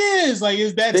 6 years. Like,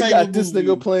 is that they type got of this movie?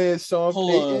 nigga playing Sean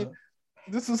Payton.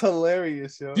 This is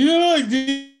hilarious, yo. Dude,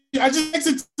 I just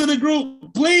texted to the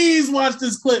group. Please watch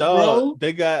this clip, bro.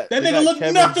 They got that nigga look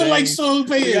nothing like Sean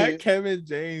Payton. They got Kevin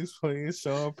James playing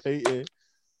Sean Payton.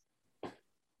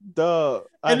 Dog.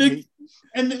 And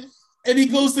he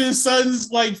goes to his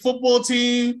son's like football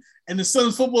team, and the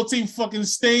son's football team fucking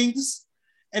stinks.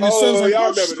 And the son's like,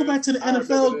 "Oh, just go back to the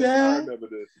NFL, Dad." I remember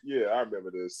this. Yeah, I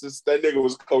remember this. That nigga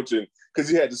was coaching because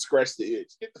he had to scratch the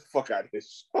itch. Get the fuck out of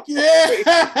this.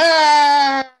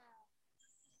 Yeah.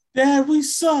 Dad, we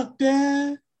suck,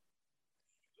 Dad.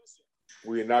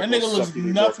 We're not that going nigga to looks suck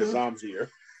anymore because I'm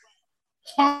here.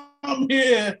 I'm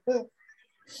here.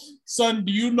 Son,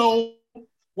 do you know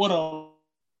what a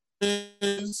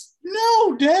is?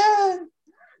 No, Dad.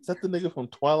 Is that the nigga from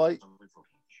Twilight?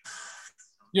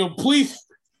 Yo, please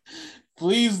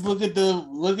look at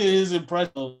his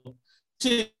impression.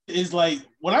 Shit is like,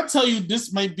 when I tell you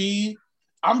this might be,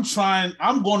 I'm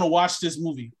going to watch this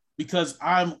movie because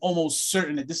I'm almost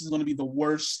certain that this is going to be the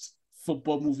worst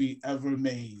football movie ever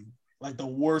made. Like the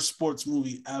worst sports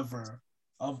movie ever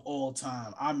of all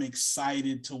time. I'm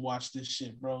excited to watch this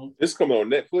shit, bro. This coming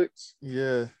on Netflix?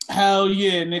 Yeah. Hell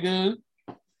yeah, nigga.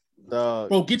 Dog.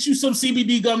 Bro, get you some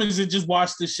CBD gummies and just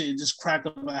watch this shit and just crack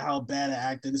up about how bad an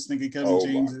actor this nigga Kevin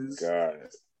James is. Oh my God.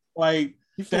 Like,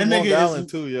 he from Long Island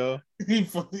too, yo.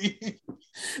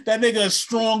 That nigga a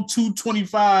strong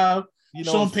 225. You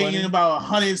know, Sean Payton about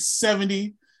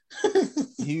 170.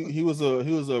 he was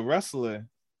a wrestler,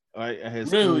 right? At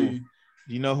his really? School.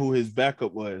 You know who his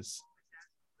backup was?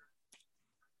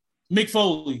 Mick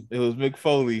Foley. It was Mick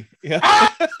Foley. Yeah.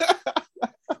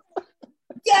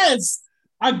 Yes.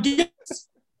 I guess,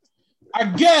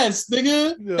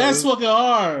 nigga. Yeah, that's fucking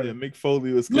hard. Yeah, Mick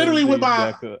Foley was literally with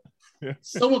my backup.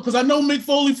 Someone, because I know Mick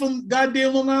Foley from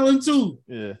goddamn Long Island too.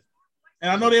 Yeah.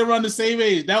 And I know they run the same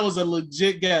age. That was a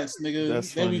legit guess, nigga.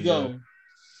 That's there funny, we go. Yeah.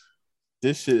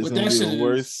 This shit is gonna be the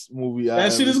worst movie.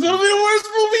 That shit is gonna be the worst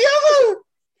movie ever.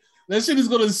 That shit is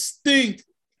gonna stink.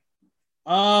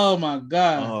 Oh my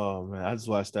god. Oh man, I just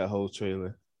watched that whole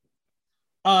trailer.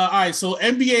 All right, so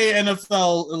NBA and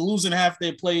NFL are losing half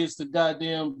their players to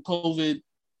goddamn COVID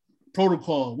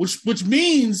protocol, which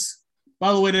means,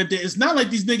 by the way, that it's not like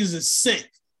these niggas are sick.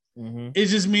 Mm-hmm. It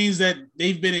just means that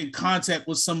they've been in contact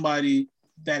with somebody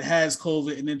that has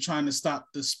COVID and they're trying to stop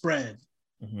the spread.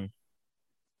 Mm-hmm.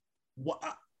 What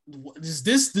does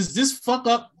this fuck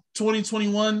up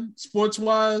 2021 sports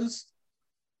wise?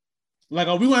 Like,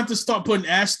 are we going to have to start putting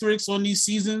asterisks on these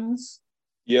seasons?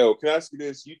 Yo, can I ask you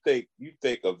this? You think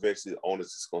eventually the owners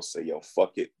is gonna say, "Yo,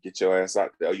 fuck it, get your ass out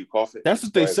there"? Are you coughing? That's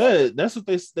what they said. That's what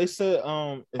they said.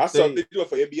 I saw they do it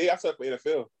for NBA. I saw it for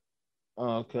NFL.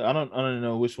 Oh, okay. I don't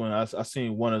know which one. I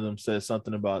seen one of them said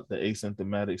something about the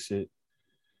asymptomatic shit.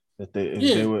 That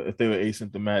if they were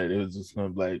asymptomatic, it was just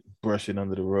gonna like brush it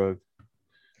under the rug.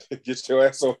 Get your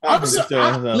ass on.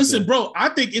 Listen, bro. I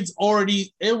think it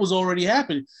was already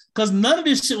happening because none of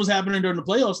this shit was happening during the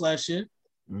playoffs last year.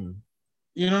 Mm.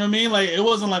 You know what I mean? Like, it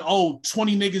wasn't like,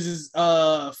 20 niggas is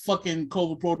fucking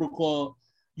COVID protocol.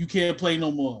 You can't play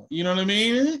no more. You know what I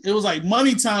mean? It was like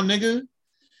money time, nigga.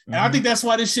 And I think that's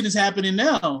why this shit is happening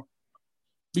now.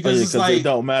 Because it's like it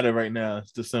don't matter right now.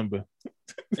 It's December.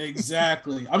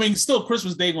 Exactly. I mean, still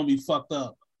Christmas Day gonna be fucked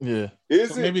up. Yeah.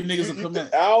 Is so maybe niggas will come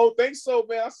back. I don't think so,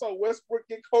 man. I saw Westbrook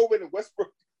get COVID and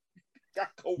Westbrook got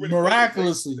COVID.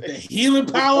 Miraculously. The healing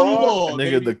power of the Lord.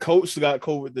 Nigga, the coach got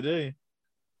COVID today.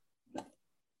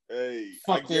 Hey,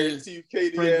 fuck, I guarantee you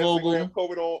KD has have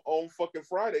COVID on fucking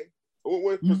Friday.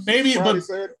 Maybe, Friday,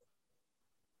 but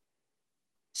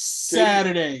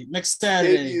Saturday, next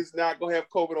Saturday. KD is not gonna have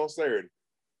COVID on Saturday.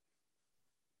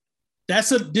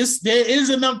 There is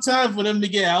enough time for them to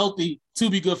get healthy to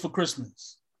be good for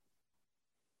Christmas.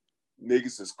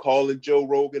 Niggas is calling Joe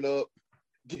Rogan up,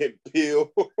 getting pills,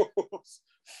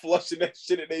 flushing that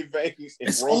shit in their veins.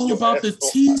 It's all about the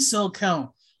T cell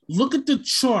count. Look at the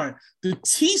chart. The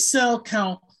T cell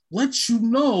count lets you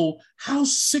know how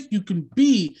sick you can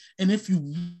be and if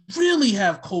you really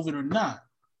have COVID or not.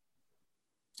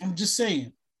 I'm just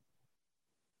saying.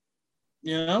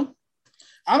 You know?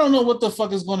 I don't know what the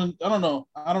fuck is going to... I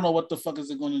don't know what the fuck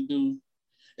is it going to do.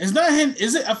 It's not hitting...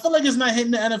 Is it? I feel like it's not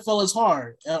hitting the NFL as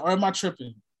hard. Or am I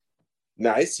tripping?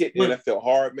 Nah, it's hitting the NFL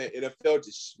hard, man. NFL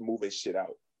just moving shit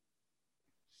out.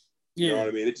 Yeah. You know what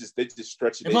I mean? They just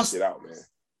stretching that shit out, man.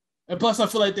 And plus, I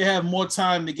feel like they have more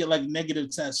time to get like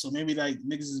negative tests. So maybe like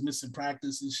niggas is missing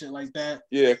practice and shit like that.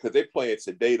 Yeah, because they playing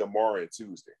today, tomorrow, and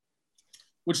Tuesday.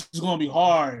 Which is going to be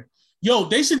hard. Yo,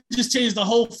 they should just change the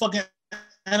whole fucking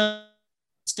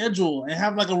schedule and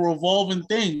have like a revolving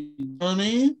thing. You know what I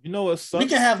mean? You know what sucks? We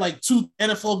can have like 2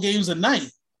 NFL games a night.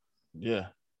 Yeah.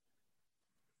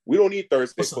 We don't need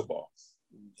Thursday football.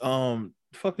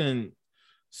 Fucking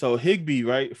so Higbee,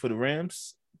 right, for the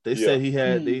Rams. They said he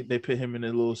had they put him in a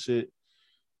little shit.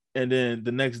 And then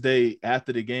the next day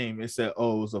after the game, it said, it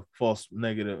was a false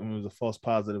negative. It was a false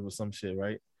positive or some shit,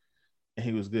 right? And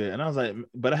he was good. And I was like,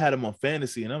 but I had him on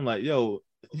fantasy. And I'm like, yo,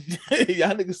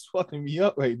 y'all niggas fucking me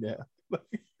up right now.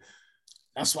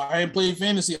 That's why I ain't played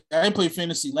fantasy. I ain't played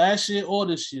fantasy last year or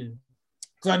this year.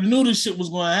 Because I knew this shit was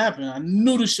going to happen.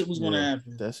 Going to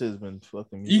happen. That shit's been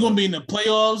fucking me You're going to be in the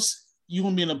playoffs.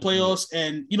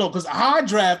 And, because how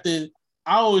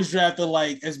I always drafted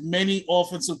like as many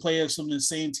offensive players from the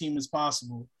same team as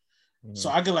possible. Mm-hmm.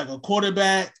 So I get like a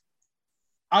quarterback.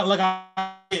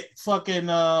 I get fucking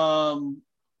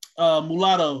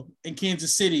Mulatto in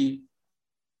Kansas City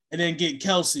and then get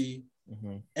Kelsey.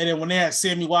 Mm-hmm. And then when they had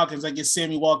Sammy Watkins, I get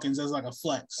Sammy Watkins as like a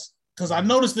flex. Because I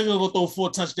noticed they're going to throw 4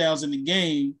 touchdowns in the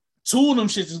game. 2 of them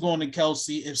shits is going to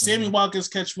Kelsey. If Sammy Watkins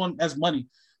catch one, that's money.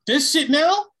 This shit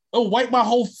now, it'll wipe my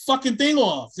whole fucking thing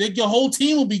off. Like, your whole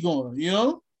team will be gone, you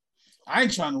know? I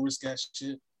ain't trying to risk that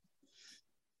shit.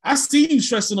 I see you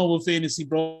stressing over fantasy,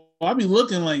 bro. I be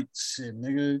looking like, shit,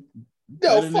 nigga.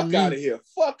 Yo, fuck out of here.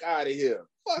 Fuck out of here.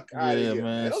 Fuck out of here,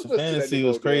 man. So fantasy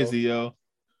was crazy, yo.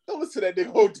 Don't listen to that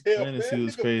nigga Odell, fantasy man.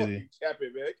 Was crazy.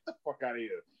 Capping, man. Get the fuck out of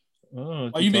here.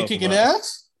 Oh, you been kicking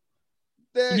ass?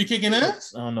 You be kicking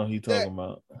ass? I don't know who you talking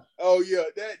about. Oh, yeah.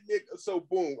 That nigga. So,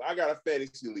 boom. I got a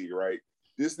fantasy league, right?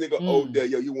 This nigga Odell,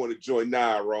 yo, you want to join?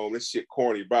 Nah, Rome. This shit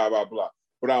corny, blah, blah, blah.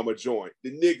 But I'm a join.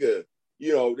 The nigga,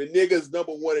 the nigga's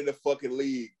number 1 in the fucking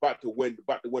league, about to win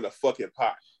a fucking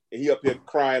pot. And he up here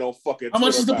crying on fucking How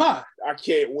much is the pot? I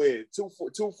can't win.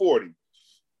 240.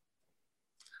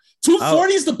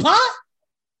 240 is the pot?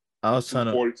 I was trying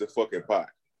to 240 to fucking pot.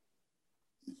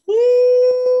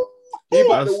 Woo! He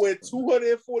about to win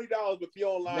 $240 if you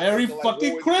online. Merry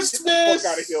fucking Christmas. Get the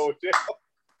fuck out of here, Odell.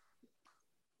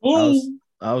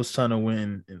 I was trying to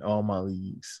win in all my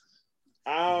leagues.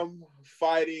 I'm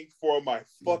fighting for my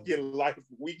fucking life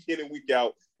week in and week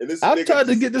out. And this I've tried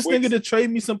to get this nigga to trade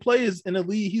me some players in the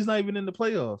league. He's not even in the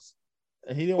playoffs.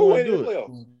 And he didn't want to do it.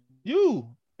 Playoffs? You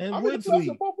and I'm Woods in the playoffs league.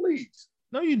 in both leagues.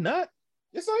 No, you're not.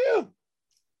 Yes, I am.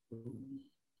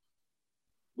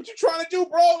 What you trying to do,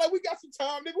 bro? Like, we got some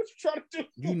time, nigga. What you trying to do?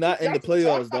 You not in the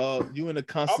playoffs, dog. You in the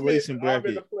constellation bracket. I'm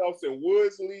in the playoffs in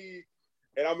Woods league,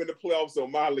 and I'm in the playoffs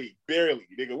in my league. Barely,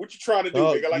 nigga. What you trying to do,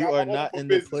 nigga? Like, you are not in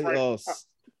the playoffs. Right,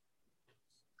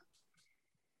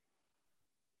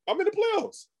 I'm in the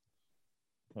playoffs.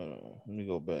 Hold on. Let me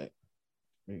go back.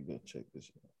 Let me go check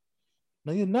this out.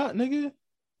 No, you're not, nigga.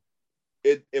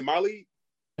 In my league?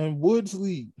 In Woods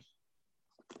league.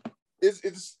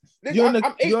 It's nigga,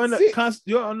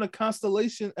 you're on the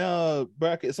constellation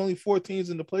bracket. It's only 4 teams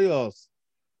in the playoffs.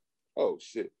 Oh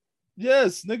shit.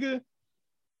 Yes, nigga.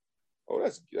 Oh,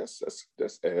 that's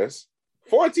ass.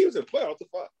 4 teams in the playoffs. What the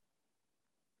fuck?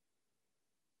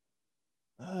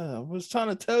 I was trying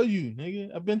to tell you,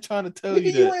 nigga. I've been trying to tell nigga,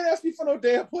 you that. You ain't asked me for no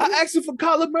damn play. I asked you for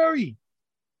Kyler Murray.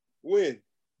 When?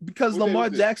 Because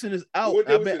Lamar Jackson is out. What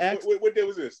day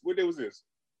was this? What day was this?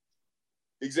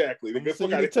 Exactly. I'm gonna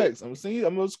send you the text. I'm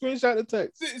gonna screenshot the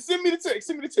text. Send me the text.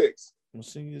 I'm gonna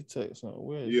send you the text.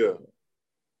 Where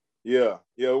Yeah.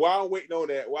 Why I'm waiting on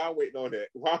that?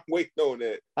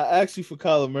 I asked you for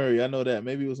Kyler Murray. I know that.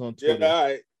 Maybe it was on Twitter. Yeah, all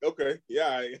right. Okay. Yeah,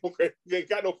 all right. Okay. You ain't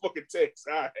got no fucking text.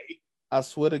 All right. I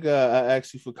swear to God, I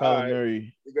asked you for Kyler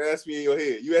Murray. You asked me in your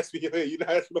head. You asked me in your head. You're not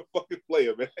asking the fucking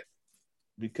player, man.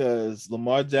 Because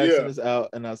Lamar Jackson is out,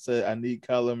 and I said I need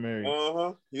Kyler Murray.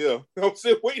 Yeah. I'm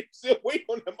still waiting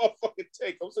on that motherfucking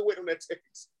text. I'm still waiting on that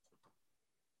text.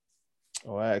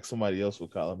 Oh, I asked somebody else for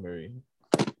Kyler Murray.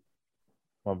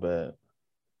 My bad.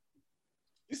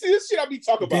 You see this shit I be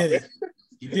talking about, man.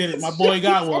 You did it. My boy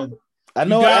got one. I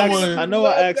know I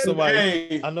asked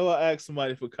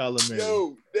somebody for Kyler Murray.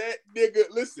 Yo, that nigga,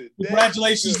 listen.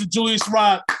 Congratulations to Julius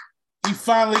Rock. He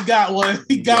finally got one.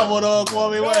 He got one on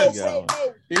Kwame West.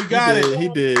 He got it. He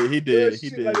did.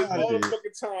 Like all the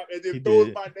fucking time, and then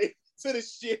throws my name to the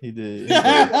shit. He did. To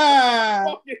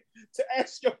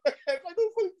ask your like, what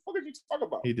the fuck are you talking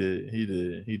about? He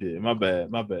did. My bad.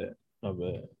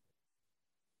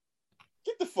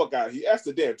 Get the fuck out of here. Ask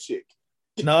the damn chick.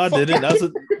 No, I didn't.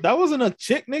 That wasn't a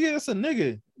chick, nigga. That's a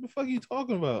nigga. What the fuck are you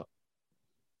talking about?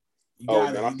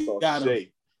 I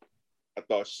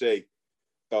thought Shay.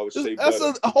 That's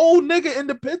a whole nigga in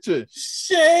the picture.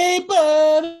 Shea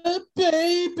Butter,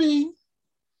 baby.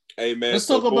 Hey man, let's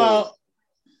talk about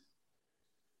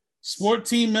sport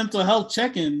team mental health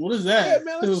check-in. What is that? Yeah,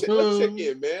 man, let's check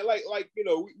in, man. Like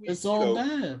we it's all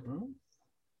bad, bro.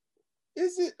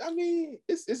 Is it? I mean,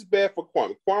 it's bad for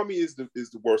Kwame. Kwame is the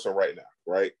worst one right now,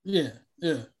 right? Yeah.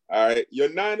 All right, your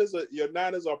Niners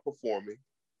are performing.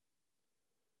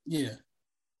 Yeah.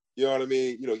 You know what I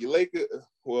mean? You know, your Lakers.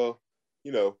 Well,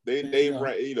 you know they're in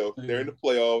the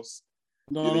playoffs.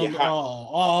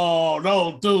 No,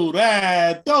 don't do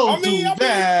that. Don't do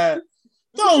that.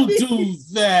 Don't do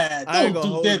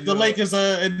that. The Lakers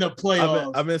are in the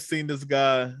playoffs. I've been seeing this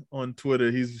guy on Twitter.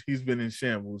 He's been in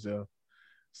shambles, yo.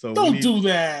 So don't do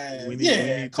that. We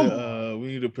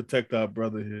need to protect our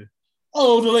brother here.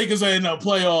 Oh, the Lakers are in the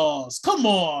playoffs. Come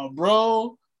on,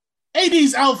 bro.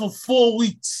 AD's out for 4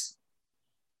 weeks.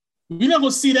 We're not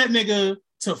gonna see that nigga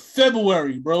till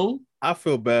February, bro. I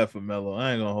feel bad for Melo.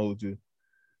 I ain't gonna hold you.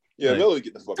 Yeah, Melo,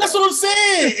 get the fuck That's out. what I'm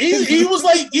saying. He was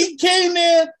like, he came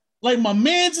there like, my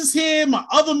man's is here, my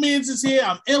other man's is here.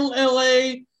 I'm in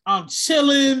LA. I'm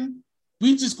chilling.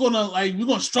 We're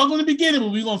gonna struggle in the beginning,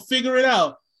 but we're gonna figure it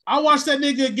out. I watched that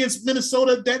nigga against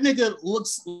Minnesota. That nigga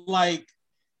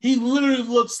literally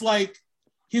looks like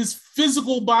his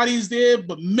physical body's there,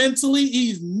 but mentally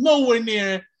he's nowhere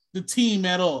near the team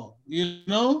at all. You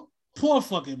know? Poor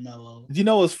fucking Melo. You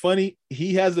know what's funny?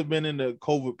 He hasn't been in the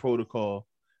COVID protocol,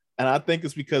 and I think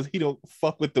it's because he don't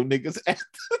fuck with them niggas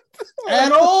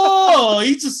at all.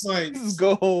 He just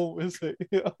go home and say,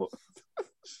 yo.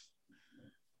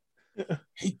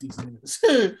 Hate these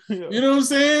niggas. You know what I'm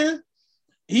saying?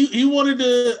 He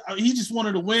just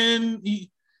wanted to win.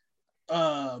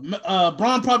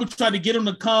 Bron probably tried to get him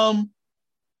to come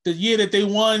the year that they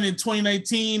won in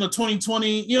 2019 or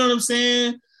 2020. You know what I'm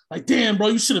saying? Like, damn, bro,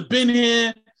 you should have been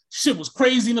here. Shit was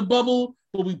crazy in the bubble,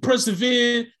 but we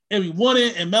persevered and we won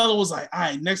it. And Melo was like, all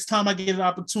right, next time I get an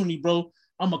opportunity, bro,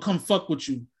 I'm going to come fuck with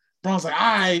you. Bron's like,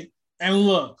 all right. And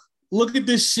look at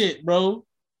this shit, bro.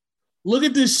 Look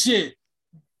at this shit.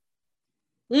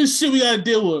 This shit we got to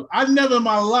deal with. I've never in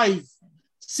my life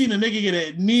seen a nigga get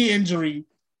a knee injury,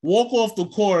 walk off the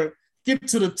court, get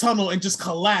to the tunnel and just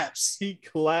collapse. He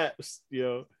collapsed,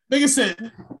 yo. Nigga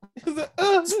said,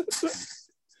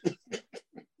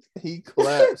 he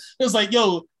collapsed. It was like,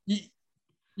 yo,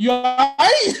 you all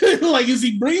right? Like, is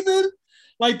he breathing?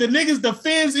 Like, the niggas, the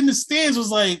fans in the stands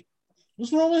was like,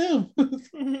 what's wrong with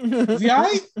him? Is he all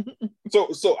right?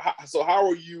 So how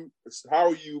are you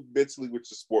mentally with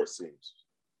your sports teams?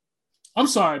 I'm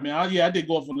sorry, man. I did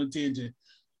go off on a tangent.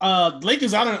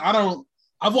 Lakers,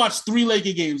 I've watched 3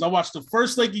 Laker games. I watched the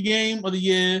first Laker game of the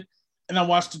year, and I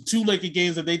watched the 2 Laker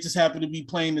games that they just happened to be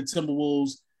playing the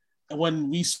Timberwolves. And when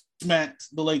we smacked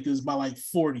the Lakers by like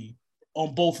 40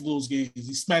 on both of those games,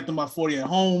 he smacked them by 40 at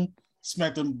home,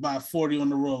 smacked them by 40 on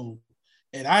the road.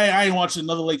 And I ain't watched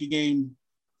another Laker game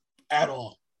at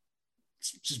all.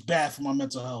 It's just bad for my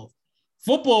mental health.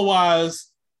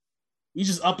 Football-wise, we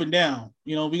just up and down.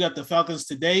 You know, we got the Falcons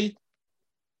today.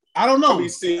 I don't know.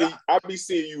 I'll be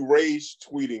seeing you rage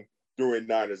tweeting during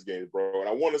Niners games, bro. And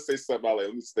I want to say something about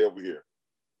let me stay over here.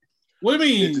 What do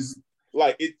you mean? It's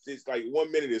like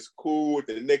 1 minute is cool,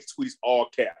 the next tweet's all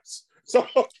caps. So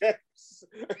all caps.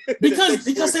 Because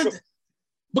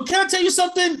but can I tell you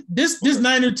something? This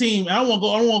Niner team, I don't want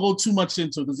to go too much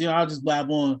into it because I'll just blab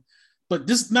on. But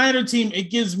this Niner team, it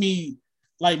gives me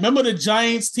like, remember the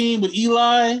Giants team with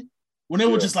Eli? When they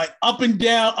were just like up and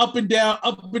down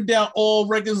all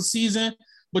regular season.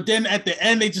 But then at the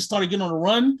end, they just started getting on a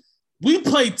run. We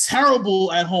play terrible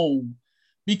at home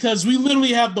because we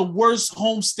literally have the worst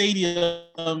home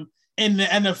stadium in the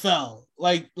NFL.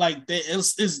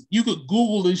 You could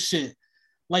Google this shit.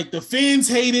 Like, the fans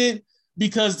hate it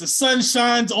because the sun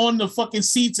shines on the fucking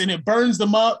seats and it burns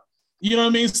them up. You know what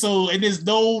I mean? So, and there's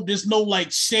no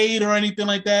like shade or anything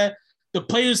like that. The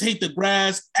players hate the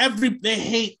grass. They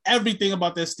hate everything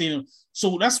about that stadium.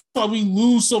 So that's why we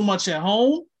lose so much at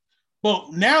home.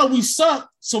 But now we suck,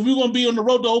 so we're going to be on the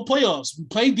road the whole playoffs. We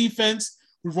play defense,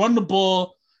 we run the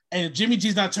ball, and if Jimmy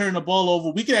G's not turning the ball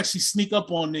over, we can actually sneak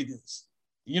up on niggas.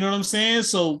 You know what I'm saying?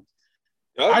 So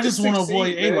I just want to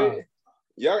avoid A-Rod.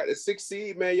 Y'all got the 6th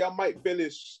seed, man. Y'all might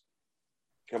finish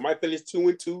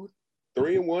 2-2,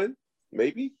 3-1,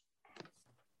 maybe.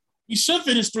 We should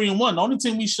finish 3-1. The only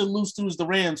team we should lose to is the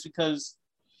Rams because,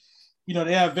 you know,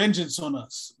 they have vengeance on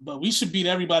us. But we should beat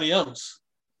everybody else.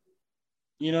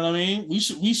 You know what I mean? We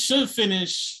should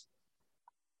finish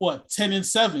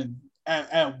 10-7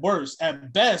 at worst.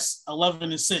 At best,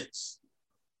 11-6.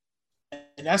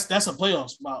 And that's a playoff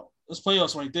spot. That's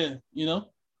playoffs right there. You know.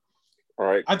 All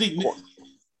right. I think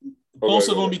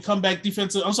Bosa going to be comeback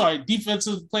defensive. I'm sorry,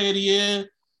 defensive player of the year,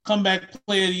 comeback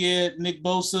player of the year. Nick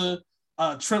Bosa.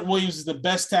 Trent Williams is the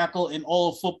best tackle in all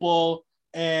of football,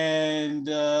 and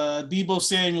Deebo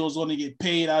Samuel is going to get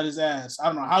paid out his ass. I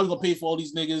don't know how he's going to pay for all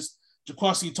these niggas.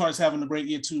 Jaquaski Tartt's having a great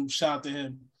year too. Shout out to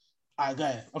him. All right, go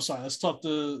ahead. I'm sorry. Let's talk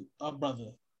to our brother.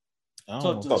 I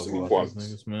don't know about these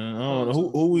niggas, man. I don't know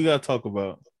who we got to talk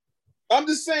about. I'm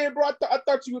just saying, bro. I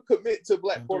thought you would commit to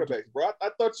black quarterbacks, bro. I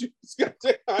thought you was gonna.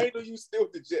 I didn't know you still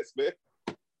with the Jets, man.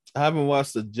 I haven't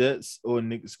watched the Jets or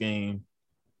Knicks game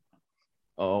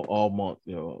all month,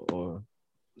 yo, or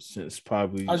since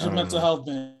probably. How's your mental health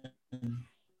been?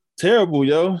 Terrible,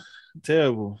 yo.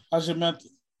 Terrible. How's your mental?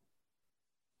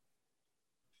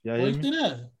 Yeah, why you do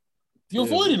that? You're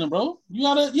avoiding them, bro. You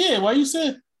gotta, why you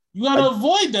said you gotta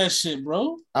avoid that shit,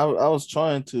 bro? I was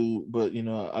trying to, but you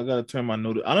know, I gotta turn my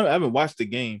I haven't watched the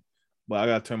game, but I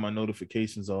gotta turn my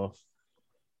notifications off.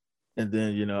 And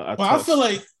then, you know, I feel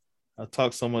like I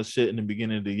talked so much shit in the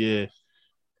beginning of the year.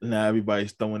 Now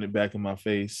everybody's throwing it back in my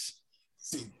face.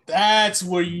 See, that's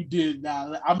where you did.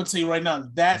 Now I'm gonna tell you right now,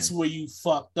 that's where you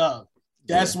fucked up.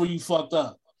 That's where you fucked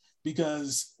up.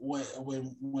 Because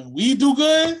when we do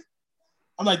good,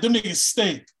 I'm like, them niggas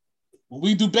stink. When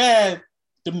we do bad,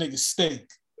 them niggas stink.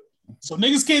 So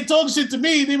niggas can't talk shit to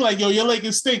me. They be like, yo, your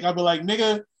Lakers stink. I'll be like,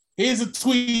 nigga, here's a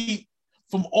tweet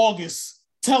from August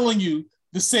telling you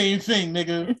the same thing,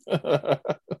 nigga.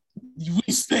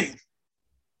 We stink.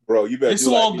 Bro, you better. It's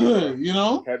all good, you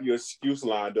know? Have your excuse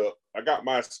lined up. I got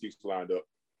my excuse lined up.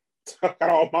 I got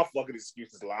all my fucking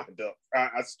excuses lined up.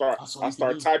 I start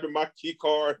typing my key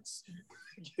cards,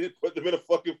 put them in a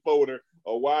fucking folder,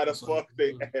 or why the fuck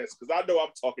they ask. Because I know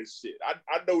I'm talking shit. I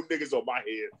know niggas on my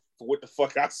head for what the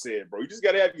fuck I said, bro. You just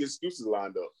got to have your excuses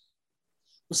lined up.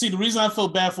 But see, the reason I feel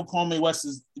bad for Kwame West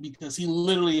is because he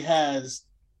literally has,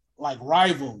 like,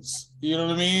 rivals. You know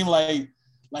what I mean?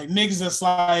 Like niggas that's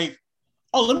like,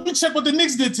 oh, let me check what the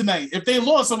Knicks did tonight. If they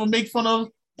lost, I'm going to make fun of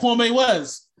Kwame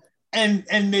West. And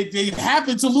they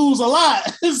happen to lose a lot.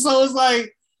 So it's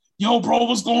like, yo, bro,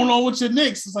 what's going on with your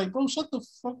Knicks? It's like, bro, shut the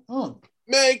fuck up.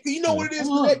 Man, you know what it is?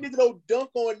 That nigga don't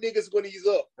dunk on niggas when he's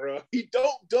up, bro. He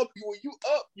don't dunk you when you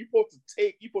up. You supposed to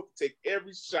take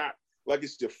every shot like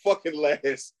it's your fucking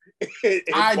last. And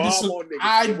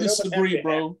I disagree,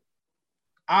 bro.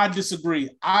 I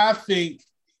disagree. I think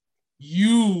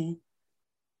you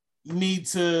need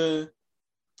to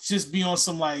just be on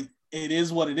some like, it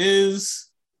is what it is.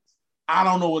 I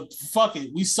don't know what, fuck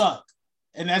it. We suck.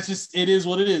 And that's just, it is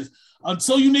what it is.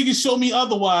 Until you niggas show me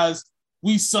otherwise,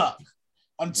 we suck.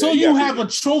 Until you have a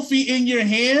trophy in your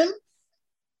hand,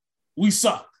 we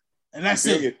suck. And that's it.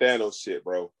 Be on your Thanos shit,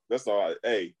 bro. That's all.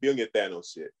 Be on your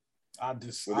Thanos shit.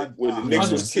 When the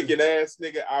Knicks was kicking ass,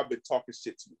 nigga, I've been talking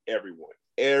shit to everyone.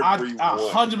 I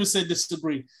 100%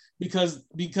 disagree because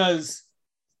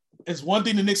it's one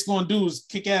thing the Knicks gonna do is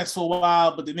kick ass for a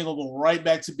while, but then they're gonna go right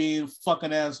back to being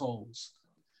fucking assholes.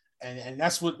 And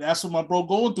that's what my bro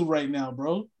going through right now,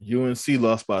 bro. UNC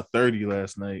lost by 30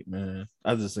 last night, man.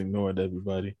 I just ignored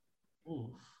everybody.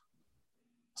 Ooh.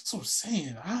 That's what I'm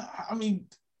saying. I mean,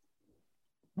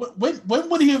 when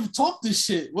would he have talked this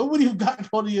shit? When would he have gotten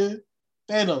on the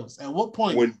Thanos? At what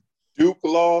point? When Duke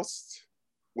lost,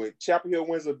 when Chapel Hill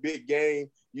wins a big game,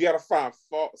 you got to find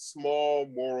small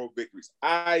moral victories.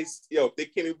 If they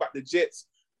can't even about the Jets,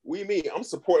 what do you mean? I'm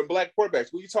supporting black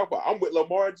quarterbacks. What you talking about? I'm with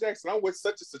Lamar Jackson. I'm with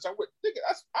such and such. I'm with nigga.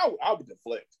 I would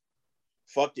deflect.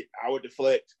 Fuck it. I would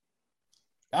deflect.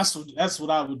 That's what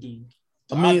I would do.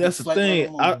 I mean, that's the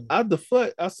thing. I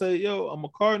deflect. I say, yo, I'm a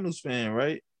Cardinals fan,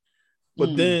 right?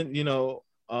 But then,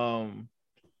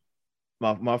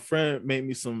 my friend made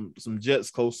me some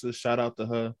Jets coasters. Shout out to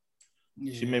her.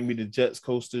 Yeah. She made me the Jets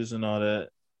coasters and all that.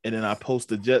 And then I post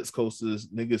the Jets coasters,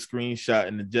 nigga screenshot,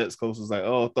 and the Jets coasters like,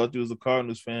 oh, I thought you was a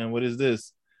Cardinals fan. What is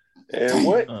this? And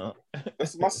what?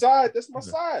 That's my side. That's my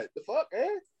side. The fuck,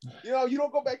 man? You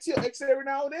don't go back to your ex every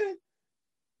now and then.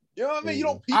 You know what I mean? You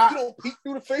don't peek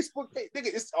through the Facebook page. Nigga,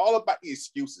 it's all about the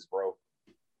excuses, bro.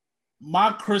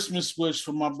 My Christmas wish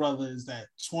for my brother is that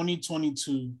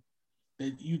 2022,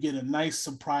 that you get a nice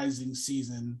surprising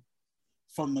season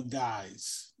from the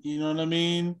guys. You know what I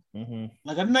mean? Mm-hmm.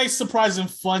 Like a nice, surprising,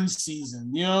 fun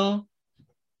season,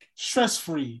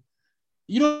 Stress-free.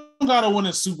 You don't got to win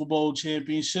a Super Bowl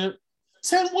championship.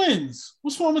 10 wins.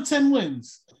 What's wrong with 10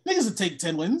 wins? Niggas will take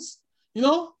 10 wins. A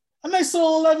nice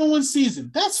little 11-win season.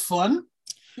 That's fun.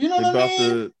 You know what I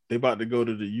mean? They about to go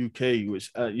to the UK, which,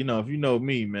 if you know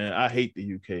me, man, I hate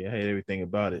the UK. I hate everything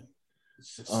about it.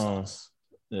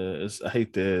 I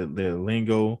hate their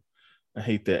lingo. I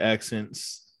hate their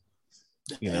accents.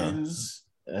 Ends.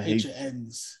 I hate your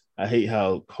ends. I hate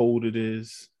how cold it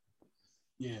is.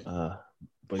 Yeah.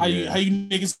 But how you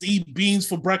niggas eat beans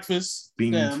for breakfast?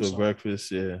 Beans for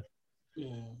breakfast, yeah.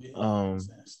 Yeah.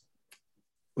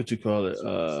 What you call it?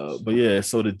 But yeah,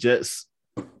 so the Jets,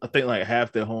 I think like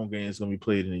half their home games is gonna be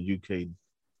played in the UK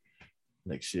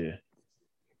next year.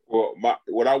 Well,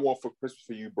 what I want for Christmas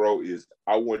for you, bro, is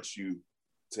I want you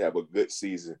to have a good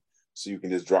season so you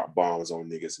can just drop bombs on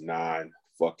niggas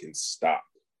fucking stop.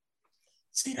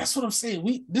 See, that's what I'm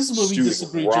saying. This is where we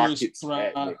disagree, Julius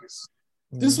Rock.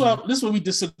 This is where we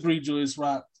disagree, Julius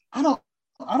Rock. I don't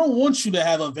want you to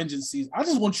have a vengeance season. I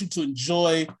just want you to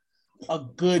enjoy a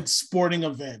good sporting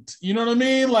event. You know what I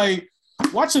mean? Like,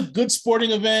 watch a good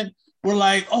sporting event. We're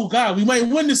like, oh God, we might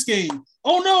win this game.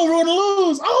 Oh no, we're gonna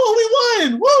lose. Oh, we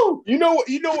won. Woo! You know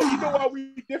why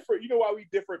we different? You know why we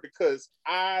different? Because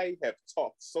I have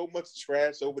talked so much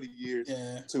trash over the years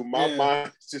to my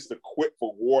mind just to quit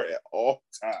for war at all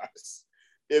times.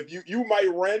 If you might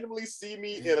randomly see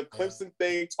me in a Clemson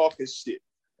thing talking shit.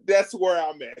 That's where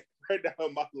I'm at right now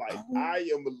in my life.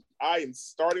 I am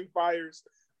starting fires.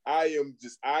 I am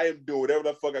doing whatever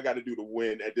the fuck I got to do to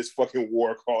win at this fucking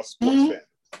war called sports fan.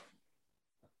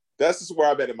 That's just where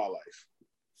I'm at in my life.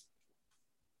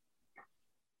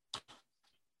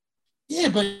 Yeah,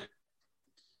 but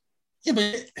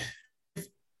the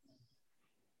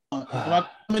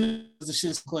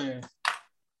shit's clear.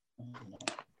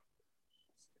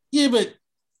 Yeah, but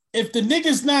if the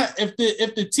nigga's not, if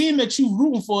the team that you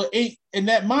rooting for ain't in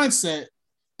that mindset,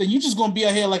 then you just gonna be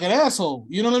out here like an asshole.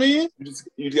 You know what I mean?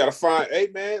 You just gotta find. Hey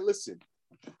man, listen.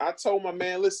 I told my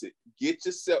man, listen, get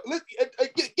yourself. Look,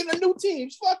 get a new team.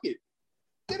 Fuck it.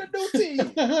 Get a new team.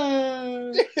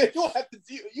 You don't have to.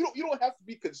 You don't have to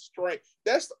be constrained.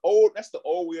 That's the old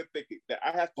way of thinking. That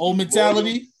I have to old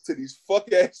mentality to these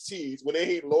fuck ass teams when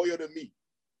they ain't loyal to me.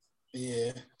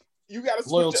 Yeah. You gotta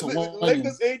loyal to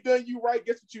Lakers ain't done you right.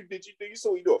 Guess what you did?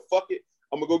 So you do it. Fuck it.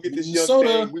 I'm gonna go get this young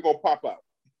team. We gonna pop out.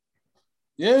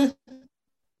 Yeah.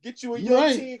 Get you a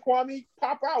young team, Kwame.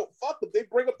 Pop out. Fuck them. They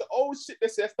bring up the old shit.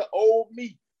 That's the old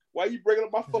me. Why you bringing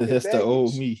up my fucking That's baggage? the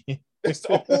old me. That's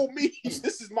the old me.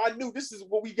 This is my new. This is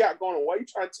what we got going on. Why you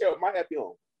trying to tear up my happy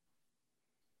home?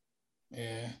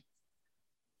 Yeah.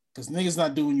 Because niggas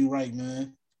not doing you right,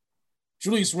 man.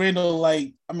 Julius Randle,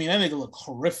 like, I mean, that nigga look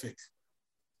horrific.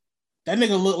 That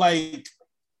nigga look like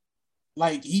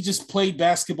he just played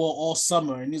basketball all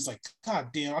summer, and he's like, God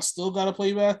damn, I still gotta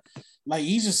play back. Like,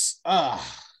 he just, I'm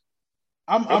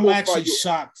actually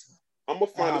shocked. I'm gonna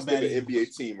find this nigga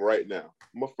NBA team right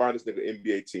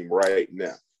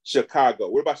now. Chicago.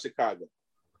 What about Chicago?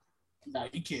 No,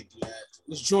 you can't do that.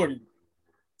 It's Jordan.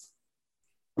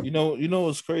 You know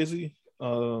what's crazy?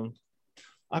 I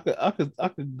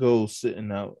could go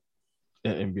sitting out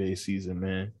an NBA season,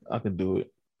 man. I could do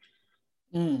it.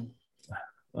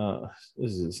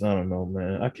 This is, I don't know,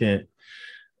 man. I can't.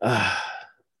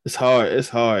 It's hard. It's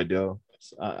hard, yo.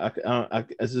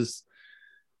 It's just,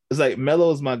 it's like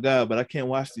Melo's my guy, but I can't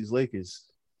watch these Lakers.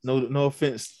 No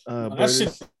offense. That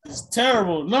shit is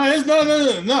terrible. No.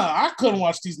 I couldn't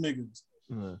watch these niggas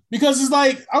because it's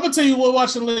like, I'm gonna tell you what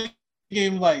watching the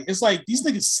game like. It's like these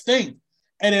niggas stink,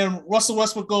 and then Russell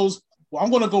Westbrook goes, "Well,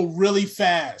 I'm gonna go really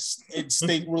fast and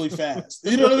stink really fast."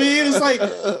 You know what I mean?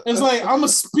 It's like I'm gonna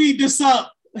speed this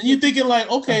up, and you're thinking like,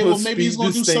 okay, well maybe he's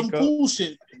gonna do some cool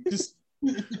shit. Just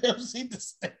see the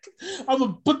stink. I'm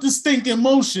gonna put the stink in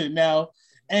motion now,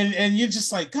 and you're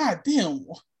just like, God damn.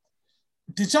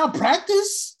 Did y'all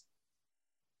practice?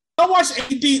 I watched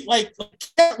AD, like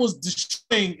Cat was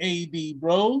destroying AD,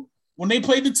 bro. When they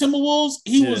played the Timberwolves,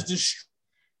 he was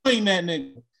destroying that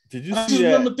nigga. Did you see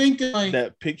remember thinking like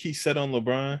that pick he set on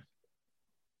LeBron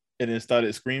and then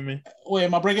started screaming? Wait,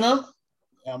 am I breaking up?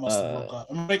 Yeah, I must have broke up.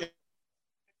 I'm breaking.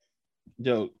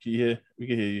 Yo, can you hear? We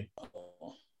can hear you.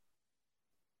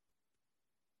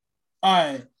 All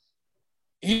right.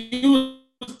 He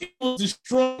was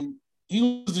destroying.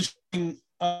 He was destroying.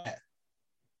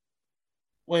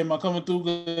 Wait, am I coming through?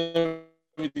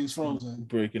 Everything's frozen.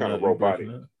 Breaking kind up. Of robotic.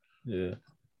 Breaking up. Yeah.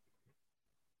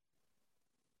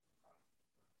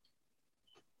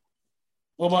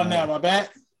 What about now? Am I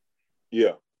back?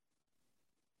 Yeah.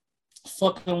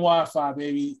 Fucking Wi-Fi,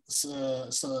 baby. It's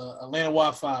Atlanta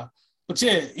Wi-Fi. But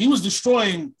yeah, he was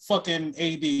destroying fucking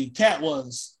AD. Cat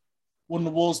was when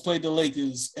the Wolves played the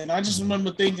Lakers. And I just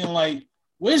remember thinking, like,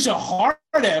 where's your heart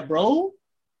at, bro?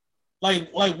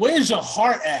 Like, where's your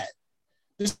heart at?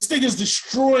 This thing is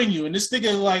destroying you. And this thing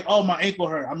is like, oh, my ankle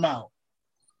hurt. I'm out.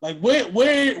 Like, where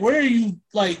are you?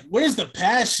 Like, where's the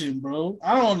passion, bro?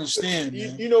 I don't understand,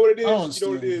 man. You know what it is? You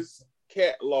know what it is?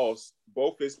 Cat lost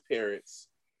both his parents.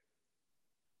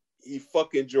 He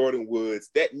fucking Jordan Woods.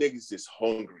 That nigga's just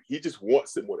hungry. He just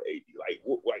wants it more than AD. Like,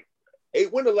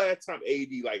 when the last time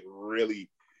AD like really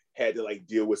had to like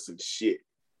deal with some shit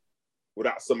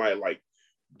without somebody like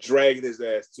dragging his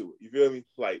ass to it? You feel me?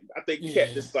 Like, I think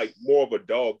Cat is like more of a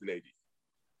dog than AD.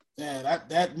 Yeah,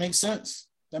 that makes sense.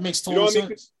 That makes total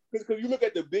sense. Because you look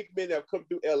at the big men that have come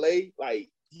through LA, like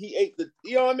he ain't the,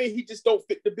 you know what I mean? He just don't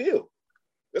fit the bill.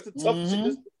 That's a tough shit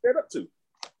to set up to.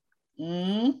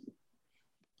 Mm-hmm.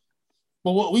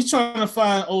 But what we trying to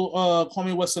find? Call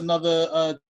me what's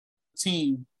another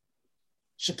team?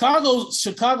 Chicago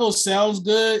sounds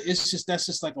good. It's just that's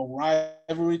just like a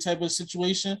rivalry type of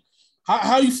situation.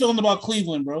 How you feeling about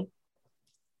Cleveland, bro?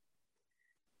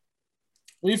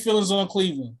 What are your feelings on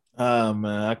Cleveland? Man,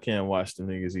 I can't watch the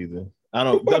niggas either. I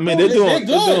don't. I mean, they're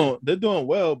doing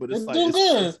well, but it's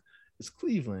it's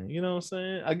Cleveland. You know what I'm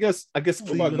saying? I guess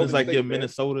Cleveland is like your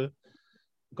Minnesota.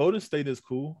 Golden State is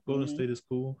cool. Golden State is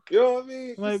cool. You know what I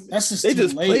mean? Like, that's just they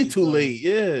just play too late.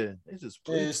 Yeah, they just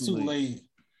play it's too late.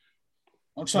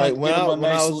 I'm like trying to get a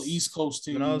nice little East Coast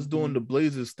team. When I was doing the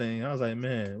Blazers thing, I was like,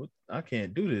 man, I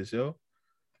can't do this, yo.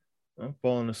 I'm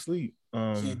falling asleep.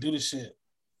 Can't do this shit.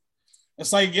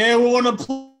 It's like, yeah, we want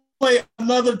to play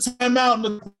another timeout in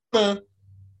the quarter.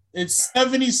 It's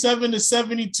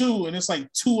 77-72, and it's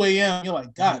like 2 a.m. You're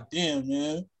like, God damn,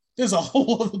 man. There's a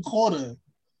whole other quarter.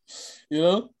 You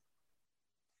know?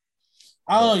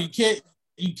 I don't know.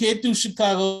 You can't do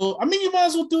Chicago. I mean, you might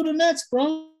as well do the Nets,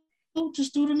 bro.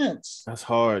 Just do the Nets. That's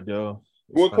hard, yo.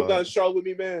 You want to come down to Charlotte with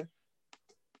me, man?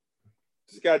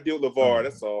 Just got to deal with LeVar,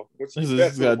 that's all. Just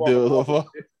got to deal with LeVar.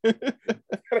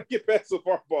 Gotta get past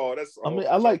LeVar Ball, that's all. I mean,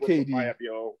 I like KD.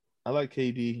 I like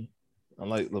KD. I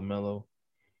like LaMelo.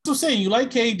 So saying you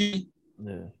like KD.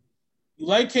 Yeah. You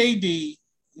like KD.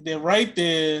 They're right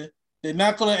there. They're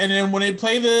not gonna. And then when they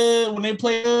play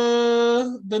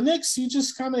the Knicks, you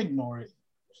just kind of ignore it.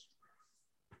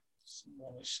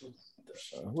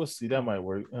 We'll see. That might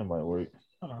work. I don't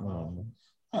know.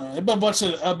 A bunch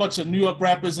of New York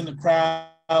rappers in the crowd.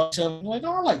 Like,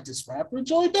 oh, I like this rapper.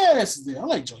 Joey Badass is there. I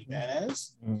like Joey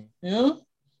Badass. You know?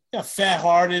 Got Fat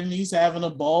Harden. He's having a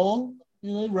ball.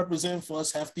 You know, representing for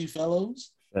us hefty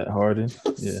fellows. Fat Harden.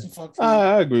 Yeah.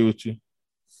 I agree with you.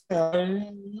 Yeah.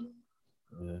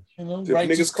 You know, right?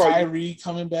 Just Kyrie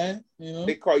coming back. You know,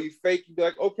 they call you fake. You be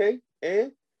like, okay,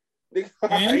 and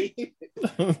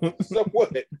so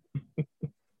what?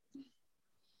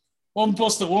 One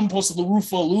supposed to root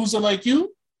for a loser like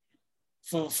you,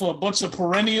 for a bunch of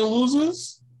perennial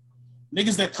losers,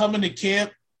 niggas that come into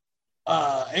camp,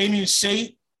 ain't in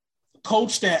shape,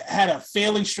 coach that had a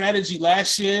failing strategy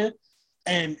last year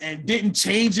and didn't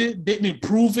change it, didn't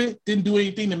improve it, didn't do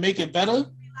anything to make it better.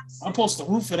 I'm supposed to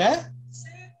root for that?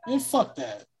 Man, fuck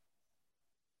that.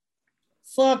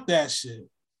 Fuck that shit.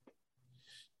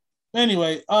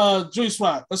 Anyway, Juice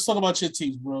Rock, let's talk about your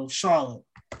teams, bro. Charlotte.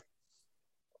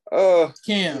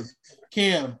 Cam.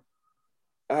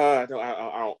 I don't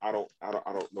know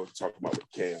what to talk about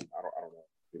with Cam. I don't know.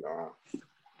 You know,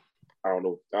 I don't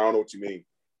know what you mean.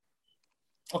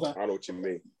 Okay. I don't know what you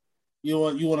mean. You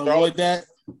want to avoid that?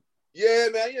 Yeah,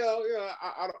 man. You know,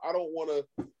 I don't want to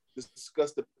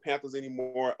discuss the Panthers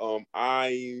anymore.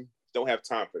 I don't have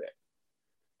time for that.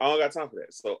 I don't got time for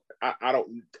that. So I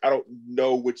don't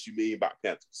know what you mean by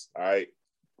Panthers. All right.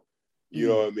 You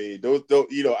know what I mean? Those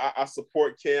you know, I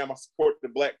support Cam, I support the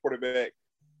black quarterback.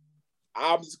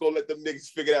 I'm just gonna let them niggas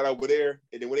figure that out over there.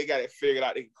 And then when they got it figured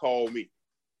out, they can call me.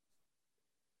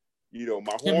 You know,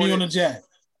 my Hornets. Hit me on the jack.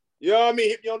 You know what I mean?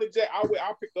 Hit me on the jack.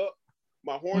 I'll pick up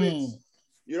my Hornets.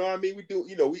 You know what I mean? We do,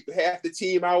 you know, we half the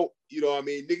team out. You know what I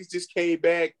mean? Niggas just came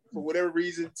back for whatever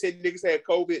reason. 10 niggas had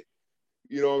COVID.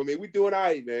 You know what I mean? We doing all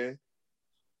right, man.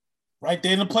 Right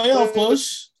there in the playoff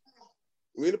push.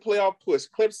 We're in the playoff push.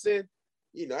 Clemson,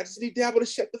 you know, I just need Dabo to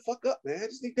shut the fuck up, man. I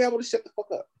just need Dabo to shut the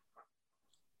fuck up.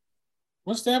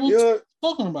 What's Dabo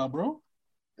talking about, bro?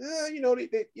 You know, they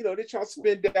trying to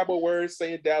spin Dabo words,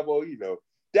 saying Dabo, you know.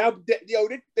 They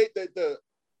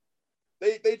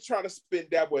trying to spin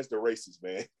Dabo as the racist,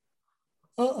 man.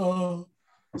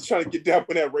 He's trying to get Dabo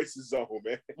in that racist zone,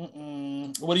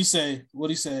 man. What'd he say?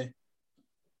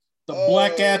 The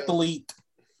black athlete.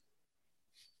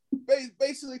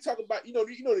 Basically talking about, you know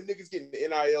the niggas getting the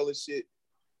NIL and shit.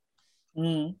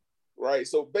 Right?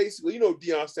 So basically, you know,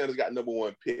 Deion Sanders got number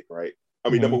one pick, right? I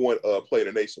mean, number one player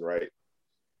in the nation, right?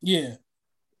 Yeah.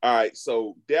 All right,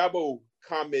 so Dabo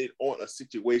commented on a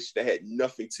situation that had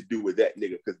nothing to do with that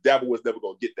nigga because Dabo was never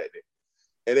going to get that nigga.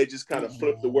 And they just kind of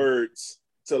flipped the words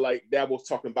to like Dabo's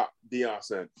talking about Deion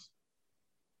Sanders.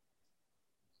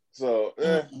 So,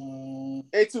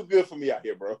 ain't too good for me out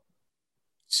here, bro.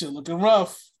 Shit looking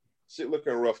rough.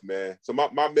 Man. So my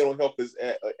mental health is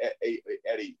at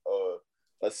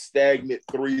a stagnant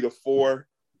 3 to 4.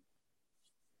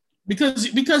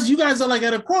 Because you guys are like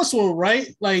at a crossroad,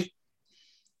 right? Like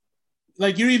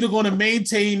you're either going to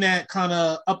maintain that kind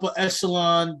of upper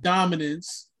echelon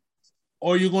dominance,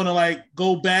 or you're going to like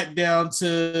go back down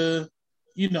to,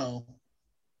 you know,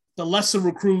 the lesser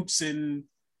recruits and,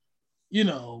 you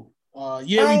know,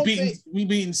 we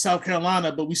beating South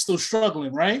Carolina, but we still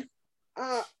struggling, right?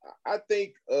 I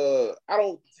think with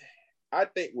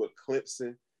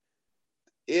Clemson,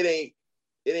 it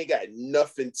ain't got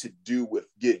nothing to do with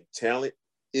getting talent.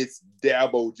 It's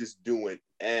Dabo just doing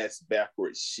ass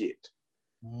backwards shit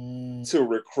to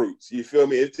recruits. You feel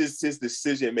me? It's just his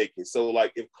decision making. So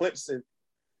like if Clemson,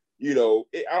 you know,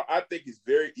 I think it's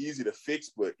very easy to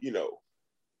fix, but you know,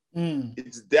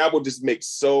 it's Dabo just makes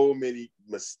so many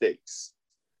mistakes.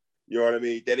 You know what I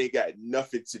mean? That ain't got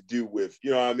nothing to do with,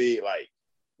 you know what I mean? Like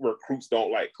recruits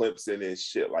don't like Clemson and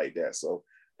shit like that. So,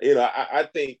 you know, I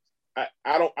think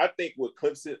with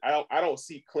Clemson, I don't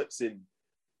see Clemson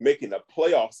making the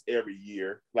playoffs every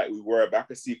year like we were, but I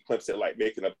can see Clemson like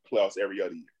making the playoffs every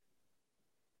other year.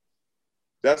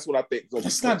 That's what I think.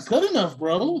 That's not good enough,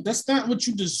 bro. That's not what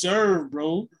you deserve,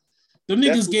 bro. Them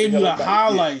niggas gave you the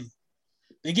highlight.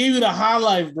 They gave you the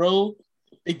highlight, bro.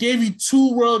 They gave you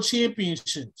 2 world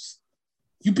championships.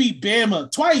 You beat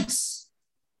Bama twice,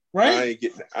 right?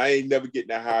 I ain't never getting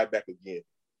that high back again.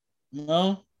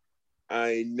 No? I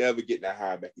ain't never getting that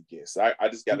high back again. So I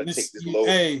just got to take this low.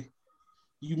 Hey,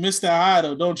 you missed that high,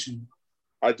 though, don't you?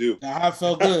 I do. That high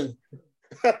felt good.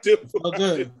 I do. It felt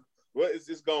good. What is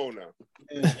this going now?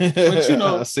 Yeah. But, you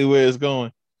know. I see where it's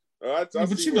going. I see but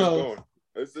where you know.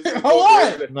 It's going.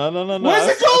 What? No. Where's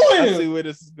it going? I see where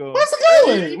this is going. Where's it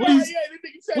going?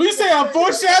 What you say? I'm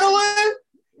foreshadowing?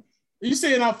 You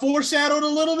saying I foreshadowed a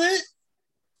little bit?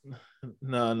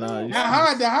 No. The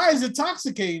high is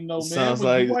intoxicating, though, man.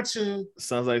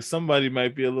 Sounds like somebody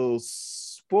might be a little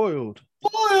spoiled.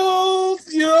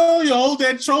 You know, you hold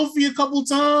that trophy a couple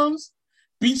times,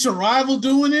 beat your rival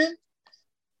doing it.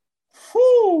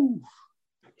 Whew.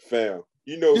 Fam,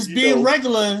 just being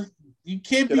regular. You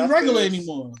can't be regular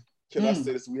anymore. Can I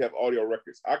say this? We have audio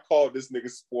records. I called this nigga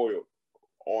spoiled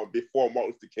before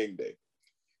Martin Luther King Day.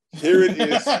 Here it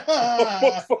is.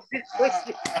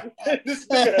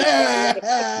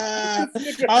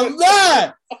 I'm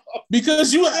not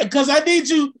because I need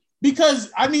you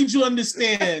to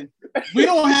understand. We're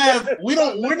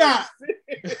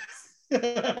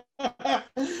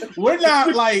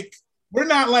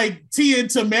not like Tia and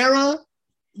Tamara,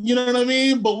 you know what I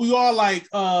mean? But we are like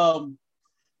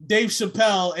Dave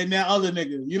Chappelle and that other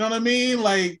nigga, you know what I mean?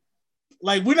 Like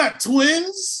we're not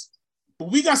twins, but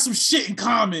we got some shit in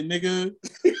common, nigga.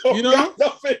 You know?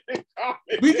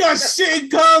 We got shit in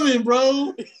common,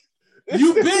 bro.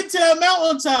 You been to a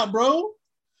mountaintop, bro.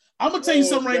 I'm gonna tell you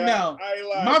something right now.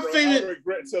 My favorite. I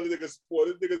regret telling niggas before.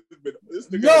 This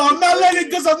nigga. No, I'm not letting it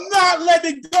because I'm not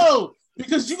letting it go.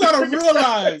 Because you gotta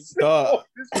realize. I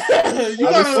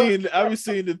be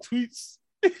seeing the tweets.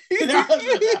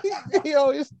 He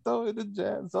always throwing the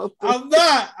jabs. I'm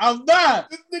not.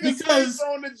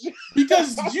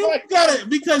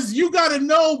 Because you gotta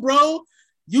know, bro.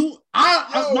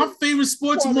 My favorite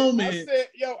sports moment.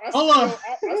 I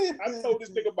told this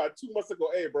nigga about 2 months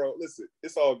ago. Hey, bro, listen,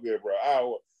 it's all good, bro.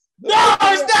 No,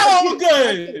 it's not all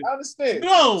good. I understand.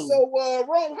 No. So,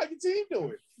 Rome, how your team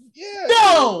doing? Yeah.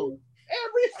 No.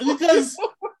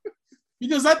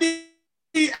 Because I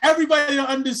need everybody to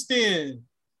understand.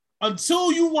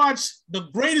 Until you watch the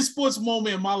greatest sports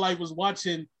moment in my life was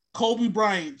watching Kobe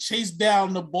Bryant chase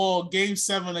down the ball Game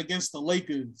 7 against the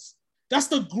Lakers. That's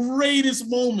the greatest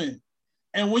moment.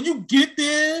 And when you get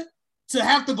there to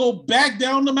have to go back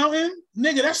down the mountain,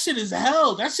 nigga, that shit is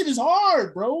hell. That shit is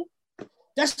hard, bro.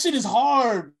 That shit is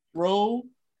hard, bro.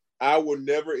 I will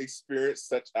never experience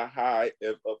such a high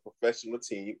of a professional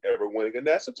team ever winning a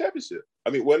national championship.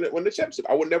 I mean, win the championship.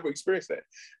 I will never experience that.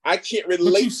 I can't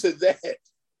relate to that.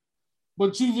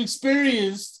 But you've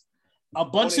experienced a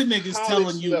bunch of niggas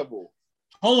telling you,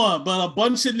 hold on, but a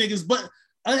bunch of niggas,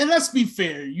 and let's be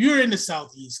fair, you're in the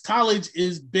Southeast. College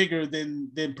is bigger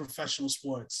than professional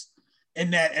sports in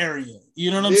that area.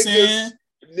 You know what I'm saying?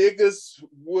 Niggas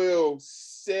will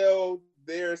sell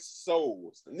their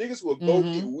souls. Niggas will go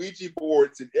get Ouija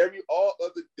boards and all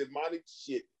other demonic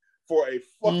shit for a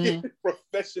fucking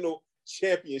professional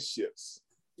championships.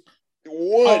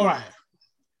 All right.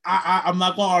 I'm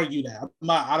not gonna argue that.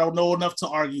 I don't know enough to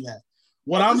argue that.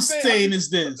 What I'm saying is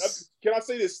this. Can I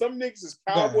say this? Some niggas is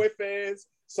Cowboy fans,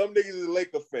 some niggas is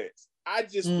Laker fans. I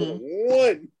just put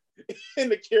one in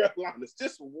the Carolinas.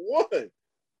 Just one.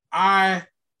 I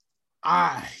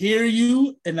hear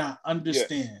you and I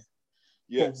understand.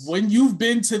 Yes. But when you've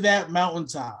been to that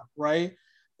mountaintop, right?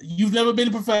 You've never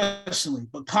been professionally,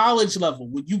 but college level,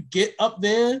 when you get up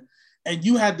there and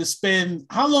you had to spend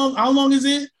how long is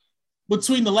it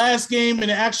between the last game and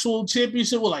the actual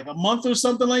championship? Like a month or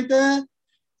something like that?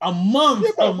 A month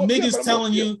of niggas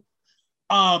telling you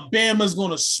Bama's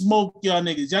gonna smoke y'all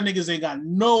niggas. Y'all niggas ain't got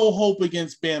no hope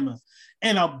against Bama.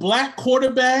 And a black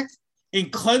quarterback in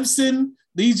Clemson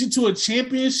leads you to a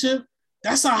championship.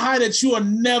 That's a high that you are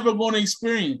never going to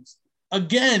experience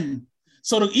again.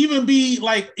 So to even be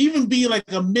like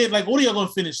a mid, like what are y'all going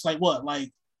to finish? Like what?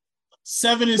 Like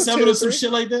 7-7 or some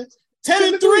shit like that?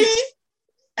 10-3?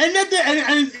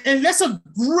 And that's a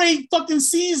great fucking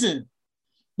season.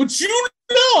 But you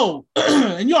know,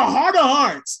 in your heart of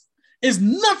hearts, is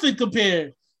nothing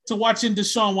compared to watching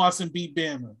Deshaun Watson beat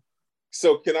Bama.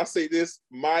 So can I say this?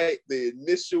 The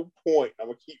initial point, I'm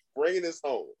gonna keep bringing this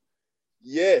home.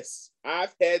 Yes,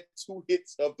 I've had 2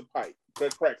 hits of the pipe, the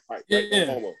crack pipe. Right?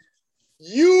 Yeah.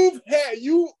 You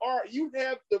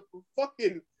have the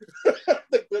fucking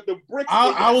the bricks.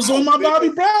 I was on my Bobby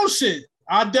Brown shit.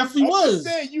 I definitely was.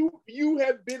 Saying you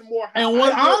have been more. And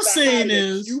what I'm saying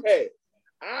is you have.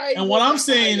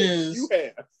 You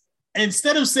have.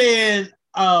 Instead of saying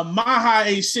my high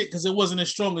ain't shit because it wasn't as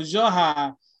strong as your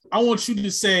high, I want you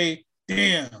to say,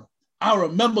 damn, I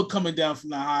remember coming down from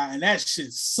the high and that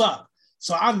shit sucked.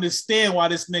 So I understand why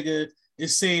this nigga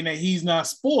is saying that he's not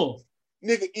spoiled.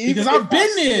 Nigga, even because I've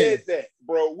been there. That,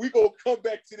 bro, we gonna come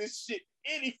back to this shit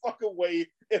any fucking way.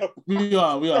 We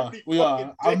are.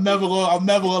 I'm never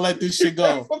gonna let this shit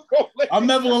go. I'm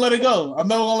never gonna let it go.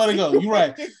 You're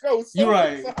right. You're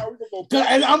right.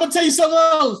 And I'm gonna tell you something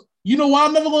else. You know why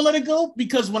I'm never gonna let it go?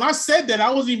 Because when I said that, I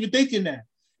wasn't even thinking that.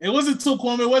 It wasn't until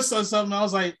Kwame West said something. I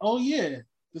was like, oh yeah,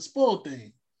 the spoiled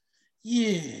thing.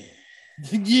 Yeah.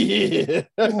 Yeah.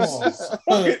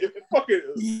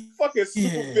 Fucking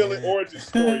super villain origin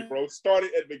story, bro.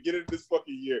 Started at the beginning of this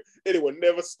fucking year. And it will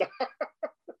never stop.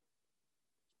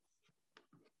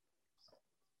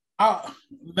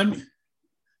 Let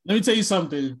me tell you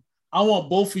something. I want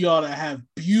both of y'all to have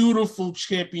beautiful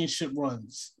championship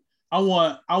runs. I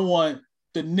want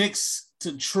the Knicks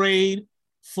to trade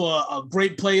for a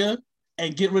great player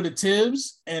and get rid of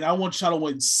Tibbs, and I want y'all to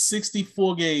win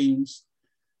 64 games,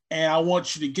 and I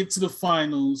want you to get to the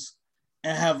finals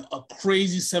and have a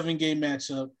crazy 7-game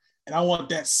matchup, and I want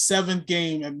that 7th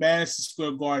game at Madison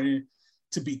Square Garden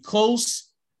to be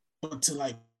close, but to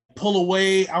like pull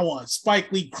away. I want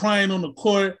Spike Lee crying on the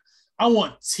court. I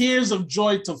want tears of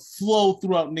joy to flow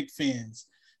throughout Knicks fans.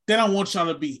 Then I want y'all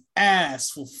to be ass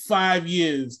for 5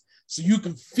 years so you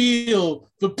can feel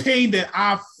the pain that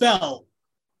I felt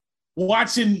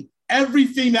watching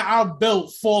everything that I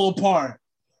built fall apart,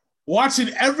 watching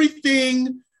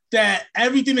everything that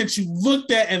you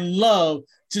looked at and loved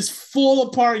just fall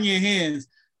apart in your hands.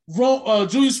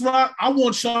 Julius Rock, I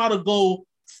want y'all to go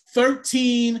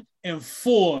 13-4,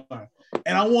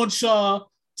 and I want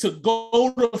y'all to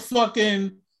go to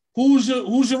fucking who's your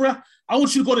I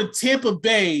want you to go to Tampa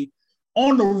Bay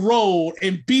on the road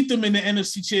and beat them in the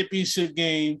NFC Championship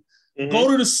game, go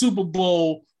to the Super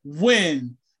Bowl,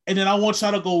 win, and then I want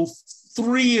y'all to go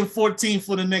 3-14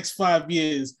 for the next 5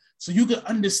 years so you can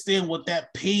understand what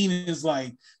that pain is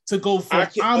like to go from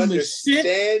I'm the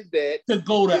shit that to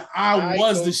go to I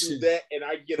was the shit. That and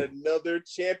I get another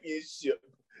championship.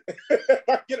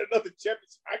 I get another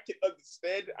championship. I can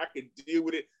understand it. I can deal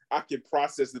with it. I can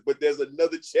process it. But there's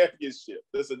another championship.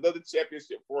 There's another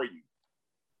championship for you.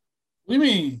 What do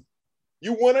you mean?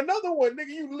 You won another one, nigga.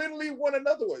 You literally won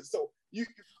another one. So you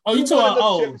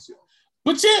talking?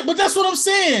 But that's what I'm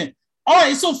saying. All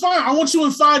right, so fine. I want you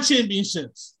in 5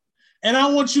 championships, and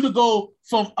I want you to go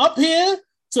from up here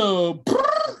to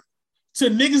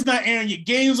niggas not airing your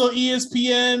games on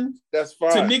ESPN. That's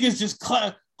fine. To niggas just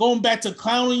going back to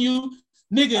clowning you,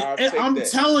 nigga. I'm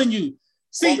telling you.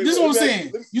 See, this is what I'm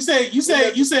saying. You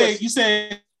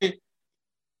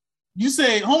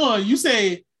say, hold on. You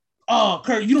say, oh,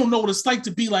 Kurt, you don't know what it's like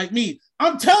to be like me.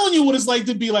 I'm telling you what it's like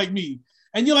to be like me.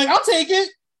 And you're like, I'll take it.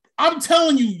 I'm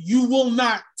telling you, you will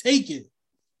not take it.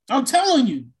 I'm telling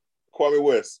you. Kwame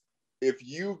West, if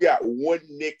you got one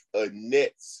Knick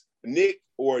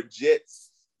or a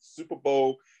Jets Super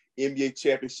Bowl NBA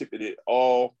championship and it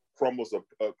all crumbles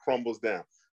down,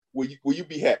 will you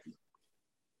be happy?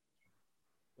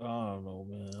 I don't know,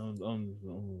 man.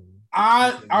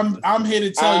 I'm here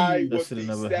to tell you. I would be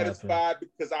satisfied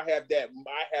because I have the.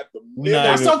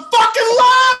 That's a fucking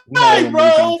lie,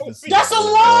 bro. That's a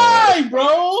lie,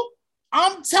 bro.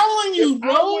 I'm telling you, bro.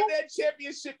 If I won that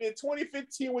championship in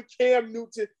 2015 with Cam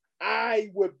Newton, I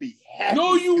would be happy.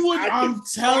 No, you would. I'm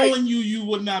telling you, you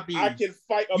would not be. I can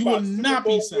fight about you would not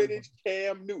be winning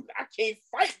Cam Newton. I can't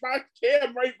fight my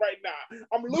Cam right now.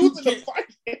 I'm losing the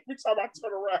fight every time I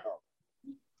turn around.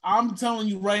 I'm telling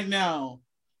you right now,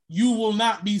 you will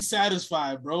not be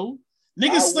satisfied, bro.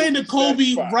 Niggas slander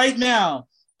Kobe right now.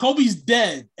 Kobe's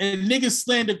dead, and niggas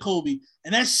slander Kobe,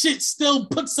 and that shit still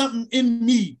puts something in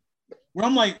me where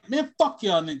I'm like, man, fuck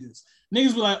y'all niggas.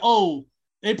 Niggas be like, oh,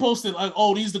 they posted like,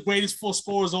 oh, these are the greatest 4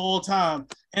 scorers of all time,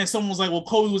 and someone was like, well,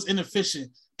 Kobe was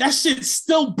inefficient. That shit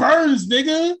still burns,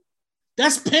 nigga.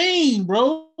 That's pain,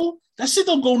 bro. That shit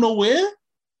don't go nowhere.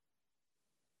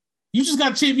 You just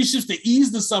got championships to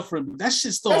ease the suffering, but that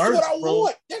shit still hurts, bro.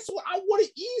 That's what I want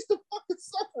to ease the fucking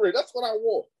suffering. That's what I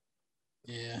want.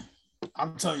 Yeah,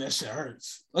 I'm telling you, that shit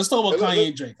hurts. Let's talk about Kanye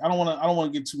and Drake. I don't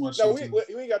want to get too much. No, we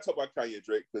ain't got to talk about Kanye and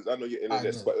Drake because I know your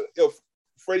internet. But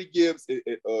Freddie Gibbs,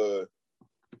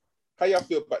 how y'all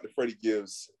feel about the Freddie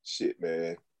Gibbs shit,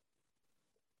 man?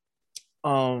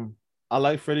 I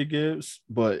like Freddie Gibbs,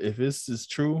 but if this is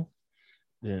true,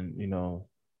 then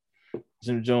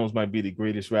Jim Jones might be the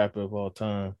greatest rapper of all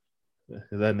time.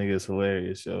 That nigga is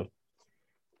hilarious, yo.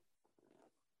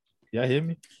 Y'all hear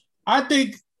me? I think,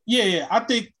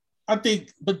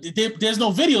 but there's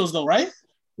no videos though, right?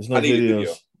 There's no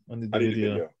videos. I need the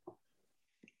video.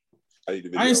 I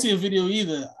didn't see a video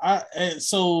either.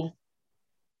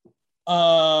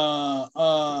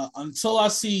 Until I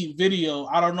see video,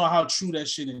 I don't know how true that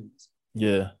shit is.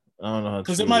 Yeah. I don't know how,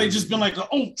 because it might have just been like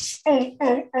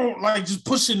like just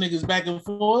pushing niggas back and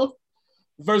forth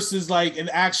versus like an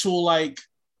actual like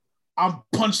I'm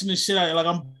punching the shit out, like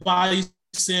I'm body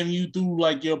slamming you through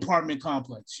like your apartment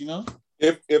complex, you know?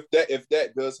 If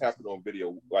that does happen on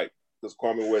video, like because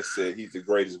Kwame West said he's the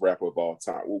greatest rapper of all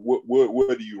time,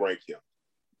 where do you rank him?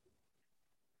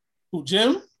 Who,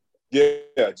 Jim?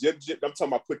 Yeah, Jim. I'm talking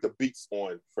about put the beats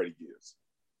on Freddie Gibbs.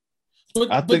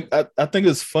 I think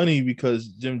it's funny because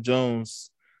Jim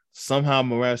Jones somehow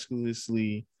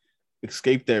miraculously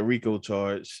escaped that RICO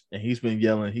charge, and he's been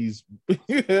yelling he's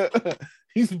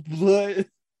blood,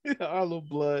 Harlem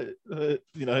blood,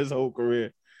 his whole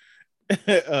career.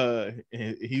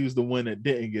 He was the one that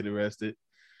didn't get arrested.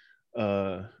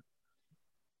 Doing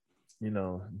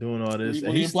all this.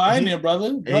 What are you implying there,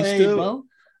 brother? Bro.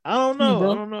 I don't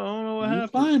know. I don't know what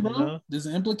happened. Fine, bro. There's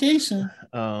an implication.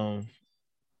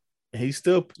 He's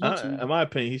still, in my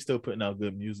opinion, he's still putting out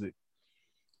good music.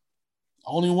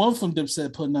 Only one from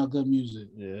Dipset putting out good music.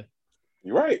 Yeah,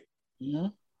 you're right.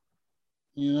 Jim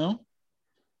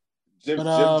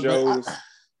Jones.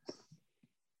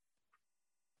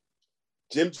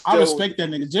 I respect that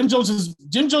nigga. Jim Jones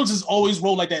is always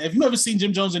rolled like that. If you ever seen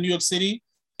Jim Jones in New York City,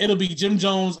 it'll be Jim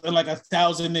Jones and like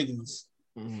 1,000 niggas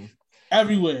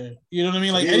everywhere. You know what I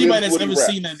mean? Like anybody that's ever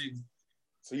seen that nigga.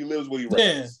 So he lives what he raps.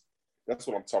 Yeah. That's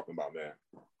what I'm talking about, man.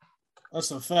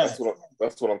 That's a fact.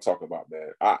 That's what I'm talking about,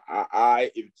 man.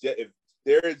 If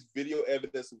there is video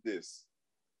evidence of this,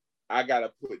 I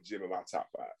gotta put Jim in my top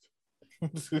 5.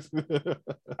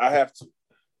 I have to.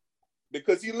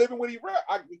 Because he living what he rap.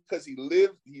 Because he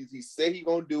lived, he said he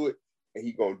gonna do it, and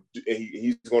he's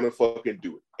gonna fucking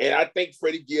do it. And I think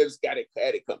Freddie Gibbs had it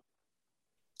coming.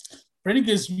 Freddie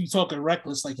Gibbs be talking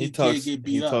reckless, like he can't get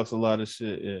beat up. He talks a lot of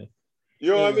shit, yeah.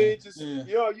 You know what I mean?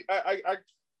 I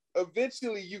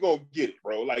eventually you gonna get it,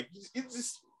 bro. Like it's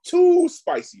just too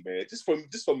spicy, man. Just for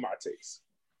my taste.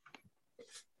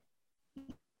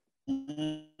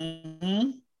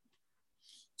 Mm-hmm.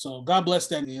 So God bless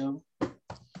that nigga.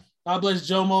 God bless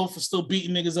Jomo for still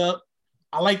beating niggas up.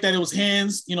 I like that it was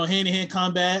hand-to-hand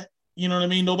combat. You know what I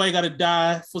mean? Nobody got to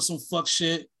die for some fuck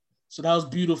shit. So that was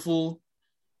beautiful.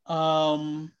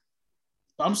 I'm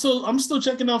still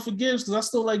checking out for Gibbs because I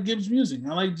still like Gibbs' music.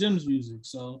 I like Jim's music.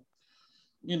 So,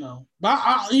 But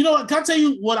what? Can I tell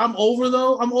you what I'm over,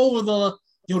 though? I'm over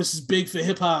this is big for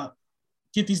hip-hop.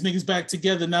 Get these niggas back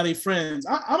together. Now they friends.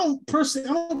 I don't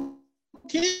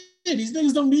care. These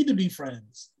niggas don't need to be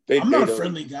friends. I'm not a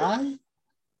friendly guy.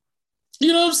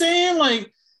 You know what I'm saying?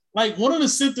 Like one of the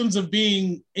symptoms of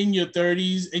being in your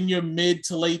 30s, in your mid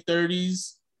to late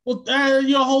 30s,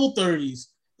 your whole 30s,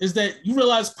 is that you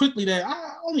realize quickly that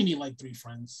I only need like 3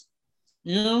 friends.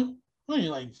 I only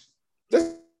like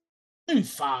maybe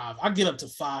 5. I get up to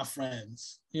 5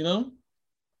 friends.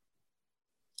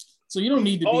 So you don't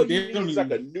need to all be there. It's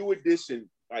like a new addition,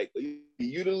 like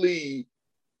you to lead,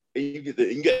 and you get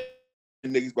the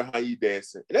niggas behind you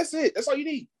dancing, and that's it. That's all you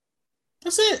need.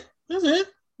 That's it. You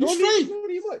straight. You don't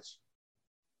need much.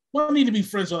 Well, I need to be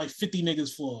friends with like 50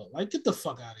 niggas for. Like, get the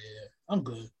fuck out of here. I'm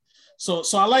good. So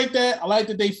I like that. I like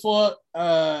that they fought.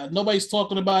 Nobody's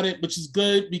talking about it, which is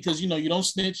good because you don't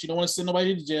snitch. You don't want to send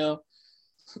nobody to jail.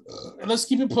 And let's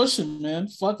keep it pushing, man.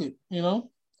 Fuck it.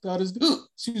 God is good.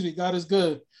 Excuse me. God is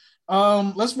good.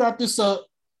 Let's wrap this up.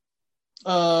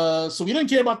 So we didn't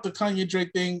care about the Kanye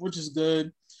Drake thing, which is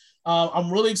good.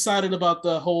 I'm really excited about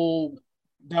the whole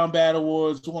Down Bad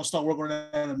Awards. We're gonna start working on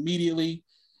that immediately.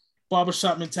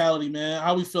 Barbershop mentality, man.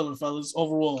 How we feeling, fellas?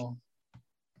 Overall,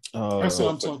 that's what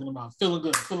I'm talking about. Feeling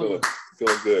good. Feeling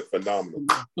good. Phenomenal.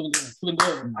 Feeling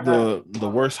good. The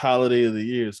worst holiday of the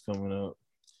year is coming up.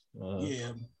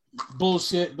 Yeah,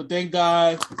 bullshit. But thank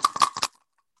God,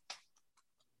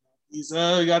 he's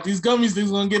got these gummies. Things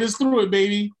gonna get us through it,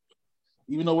 baby.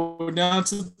 Even though we're down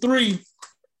to 3.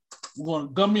 We're gonna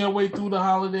gummy our way through the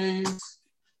holidays,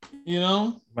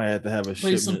 Might have to have a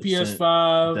play some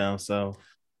PS5 down south.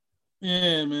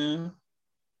 Yeah, man.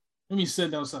 Let me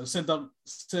sit down south. I'm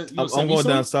going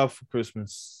down south for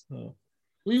Christmas. Where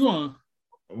you going?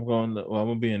 I'm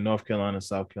gonna be in North Carolina,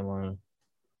 South Carolina.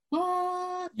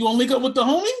 What? You gonna link up with the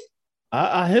homie?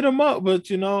 I hit him up,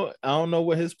 but I don't know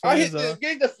what his plans are.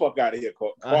 Get the fuck out of here,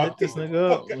 Carl. I hit this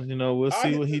nigga up. We'll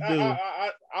see what he do.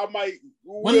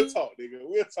 We'll talk, nigga.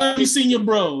 We'll talk. Have you seen your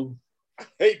bro? I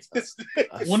hate this.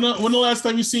 When the last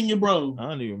time you seen your bro? I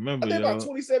don't even remember. I think about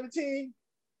 2017.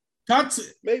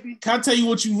 Maybe. Can I tell you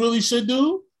what you really should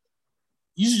do?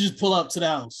 You should just pull up to the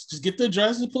house. Just get the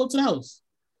address and pull up to the house.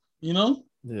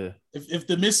 Yeah. If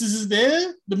the missus is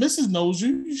there, the missus knows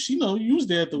you. She know you was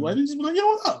there at the wedding. Just be like, yo,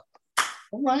 what up?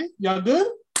 All right, y'all good?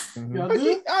 Mm-hmm. Y'all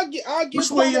good? I'll get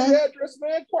Kwame the address,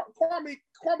 man. Kwame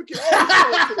can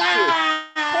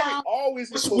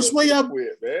always which way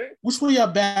y'all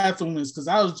bathroom is? Because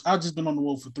I've just been on the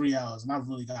road for 3 hours and I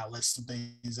really got to let some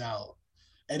things out.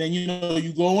 And then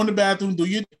you go in the bathroom, do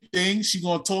your thing. She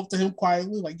gonna talk to him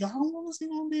quietly, like, yo, how long is he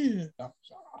gonna be here? I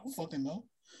don't fucking know.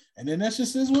 And then that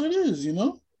just is what it is,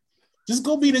 Just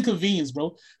go be the inconvenience,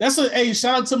 bro. Shout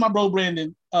out to my bro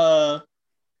Brandon.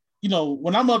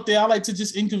 When I'm up there, I like to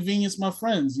just inconvenience my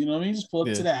friends. You know what I mean? Just pull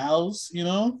up to the house.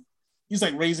 He's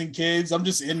like raising kids. I'm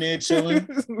just in there chilling.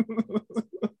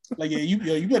 Like,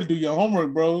 you better do your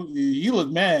homework, bro. You look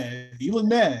mad. You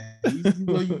gonna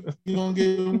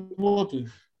get whooping.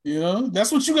 You know,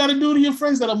 that's what you got to do to your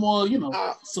friends that are more, you know.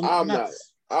 I'm not.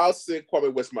 I'll send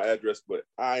Kwame West my address, but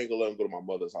I ain't gonna let him go to my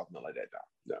mother's house, nothing like that.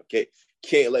 No,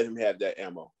 can't let him have that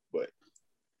ammo. But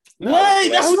wait,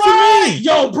 that's right,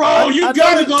 yo, bro, you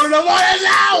gotta go to the mother's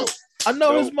house. I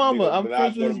know his mama. I'm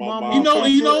friends with his mama. You know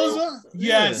his.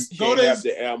 Yes, go to have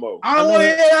the ammo. I don't want to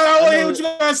hear what you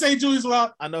gotta say, Julius.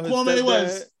 I know his Kwame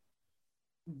West.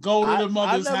 Go to the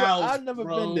mother's house. I've never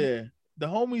been there. The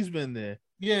homie's been there.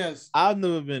 Yes, I've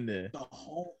never been there.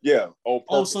 Yeah.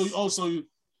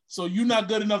 So you're not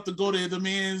good enough to go to the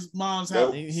man's mom's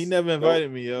house. He never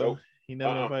invited me, yo. He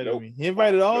never invited me. He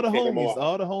invited all the homies.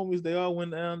 All the homies, they all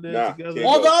went down there together.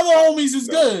 All the other homies is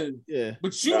good. Yeah.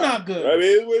 But you're not good. That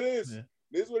is what it is. Yeah.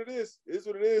 It is what it is. It is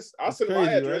what it is. I'll send my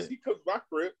address. Right? He comes to my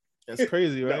crib. That's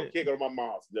crazy, right? No, can't go to my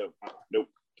mom's. No. Nope.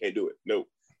 Can't do it. Nope.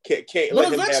 Can't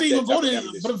but eventually you're gonna go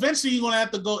to. But eventually you're gonna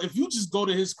have to go. If you just go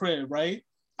to his crib, right?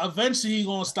 Eventually he's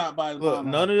gonna stop by. Look,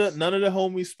 none of the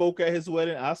homies spoke at his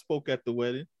wedding. I spoke at the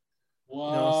wedding.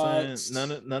 What? You know what I'm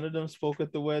saying? None of them spoke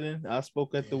at the wedding. I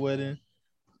spoke at the wedding.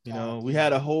 You know, we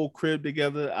had a whole crib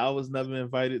together. I was never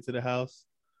invited to the house.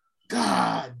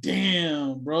 God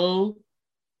damn, bro.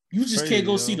 You just can't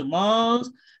go see the moms.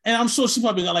 And I'm sure she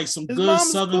probably got like some good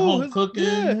Southern home cooking.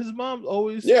 Yeah, his mom's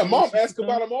always. Yeah, mom asks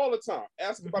about him all the time.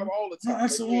 Ask about him all the time.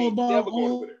 Never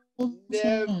going over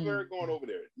there. Never going over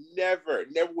there.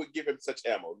 Never would give him such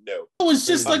ammo. No. It was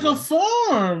just like a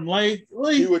farm. Like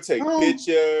he would take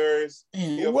pictures.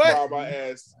 He'll fire my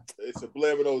ass. It's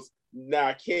subliminals. Nah,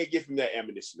 I can't give him that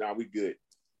ammunition. Nah, we good.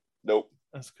 Nope.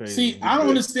 That's crazy. See, I don't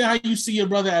understand how you see your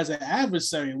brother as an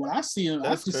adversary. When I see him,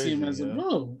 I just see him as a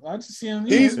bro. I just see him.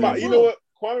 He's my. You know what?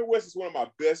 Kwame West is one of my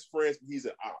best friends. He's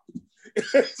an op.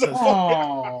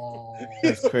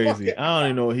 That's crazy. I don't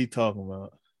even know what he's talking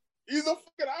about. He's a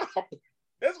fucking op.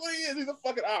 That's what he is. He's a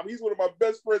fucking op. He's one of my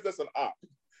best friends. That's an op.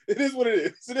 It is what it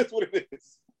is. It is what it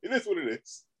is. It is what it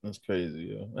is. That's crazy,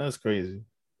 yo. That's crazy.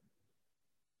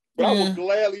 But I would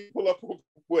gladly pull up on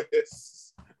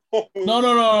West. No.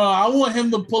 I want him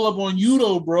to pull up on you,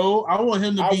 though, bro. I want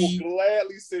him to be. I will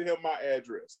gladly send him my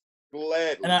address.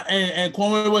 Gladly. And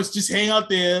Kwame West just hang out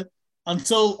there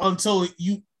until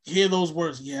you hear those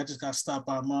words. Yeah, I just got stopped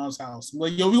by mom's house.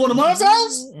 Like, yo, we want to mom's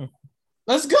house?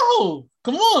 Let's go.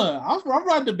 Come on. I'll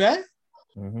ride the back.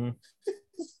 Mm-hmm.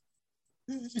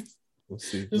 We'll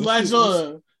see.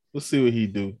 We'll see what he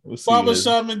do.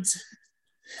 Barbershop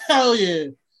hell yeah.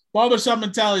 Barbershop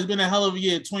mentality has been a hell of a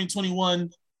year. 2021.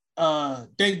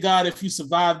 Thank God if you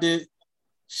survived it.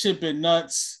 Shit been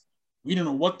nuts. We don't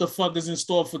know what the fuck is in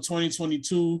store for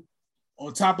 2022.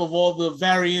 On top of all the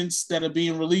variants that are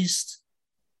being released,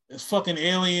 there's fucking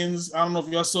aliens. I don't know if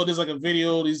y'all saw, there's like a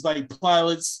video, these like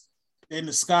pilots in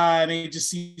the sky, and they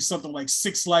just see something like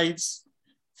 6 lights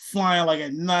flying like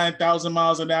at 9,000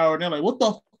 miles an hour. And they're like, what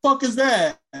the fuck is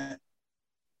that?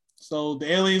 So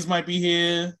the aliens might be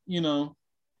here, you know.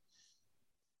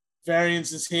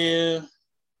 Variance is here.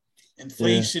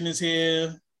 Inflation is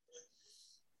here.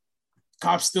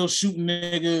 Cops still shooting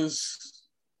niggas.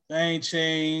 That ain't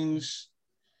changed.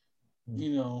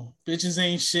 You know, bitches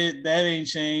ain't shit. That ain't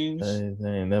changed. That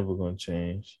ain't never gonna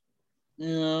change.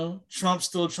 You know, Trump's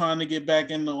still trying to get back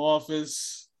in the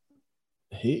office.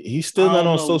 He's still not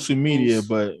on social media,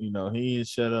 but you know, he ain't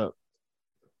shut up.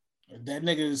 That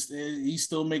nigga he's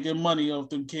still making money off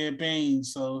them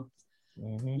campaigns. So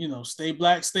you know, stay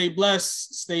black, stay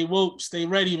blessed, stay woke, stay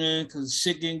ready, man, because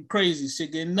shit getting crazy,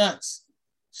 shit getting nuts.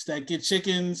 Stack your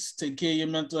chickens, take care of your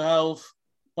mental health,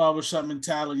 barbershop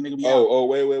mentality, nigga.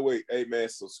 Wait. Hey man,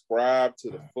 subscribe to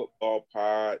the football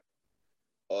pod.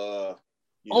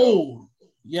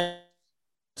 Yeah.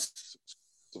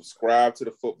 Subscribe to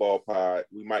the football pod.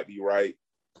 We might be right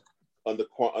on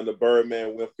the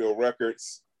Birdman Winfield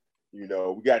Records. You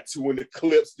know, we got 2 in the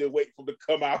clip, still waiting for them to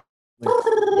come out.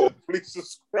 But please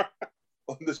subscribe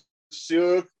on the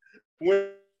Suge.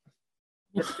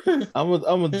 I'm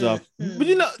a drop. But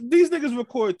you know, these niggas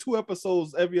record 2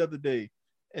 episodes every other day.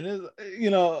 And it's, you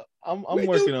know, I'm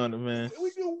working on it, man.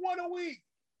 We do 1 a week.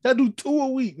 I do 2 a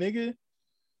week, nigga.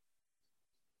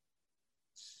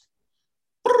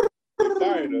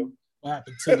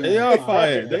 They are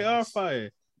fired. They are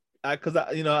fired. Because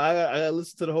I gotta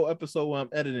listen to the whole episode while I'm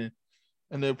editing,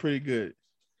 and they're pretty good.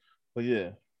 But yeah.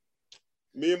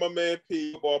 Me and my man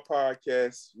P Ball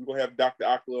Podcast. We're gonna have Dr.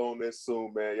 Akla on this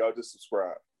soon, man. Y'all just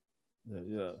subscribe.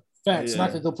 Yeah. Facts.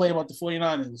 Not gonna complain about the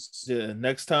 49ers. Yeah.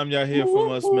 Next time y'all hear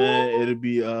from us, man, it'll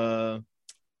be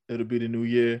the new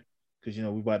year, because you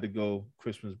know we about to go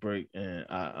Christmas break, and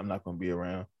I'm not gonna be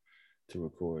around to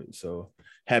record. So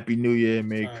happy New Year,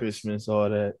 Merry Christmas, all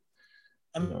that.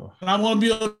 And I'm gonna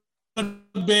be on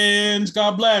binge.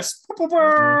 God bless. All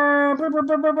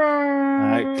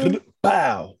right.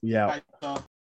 Bow. Yeah.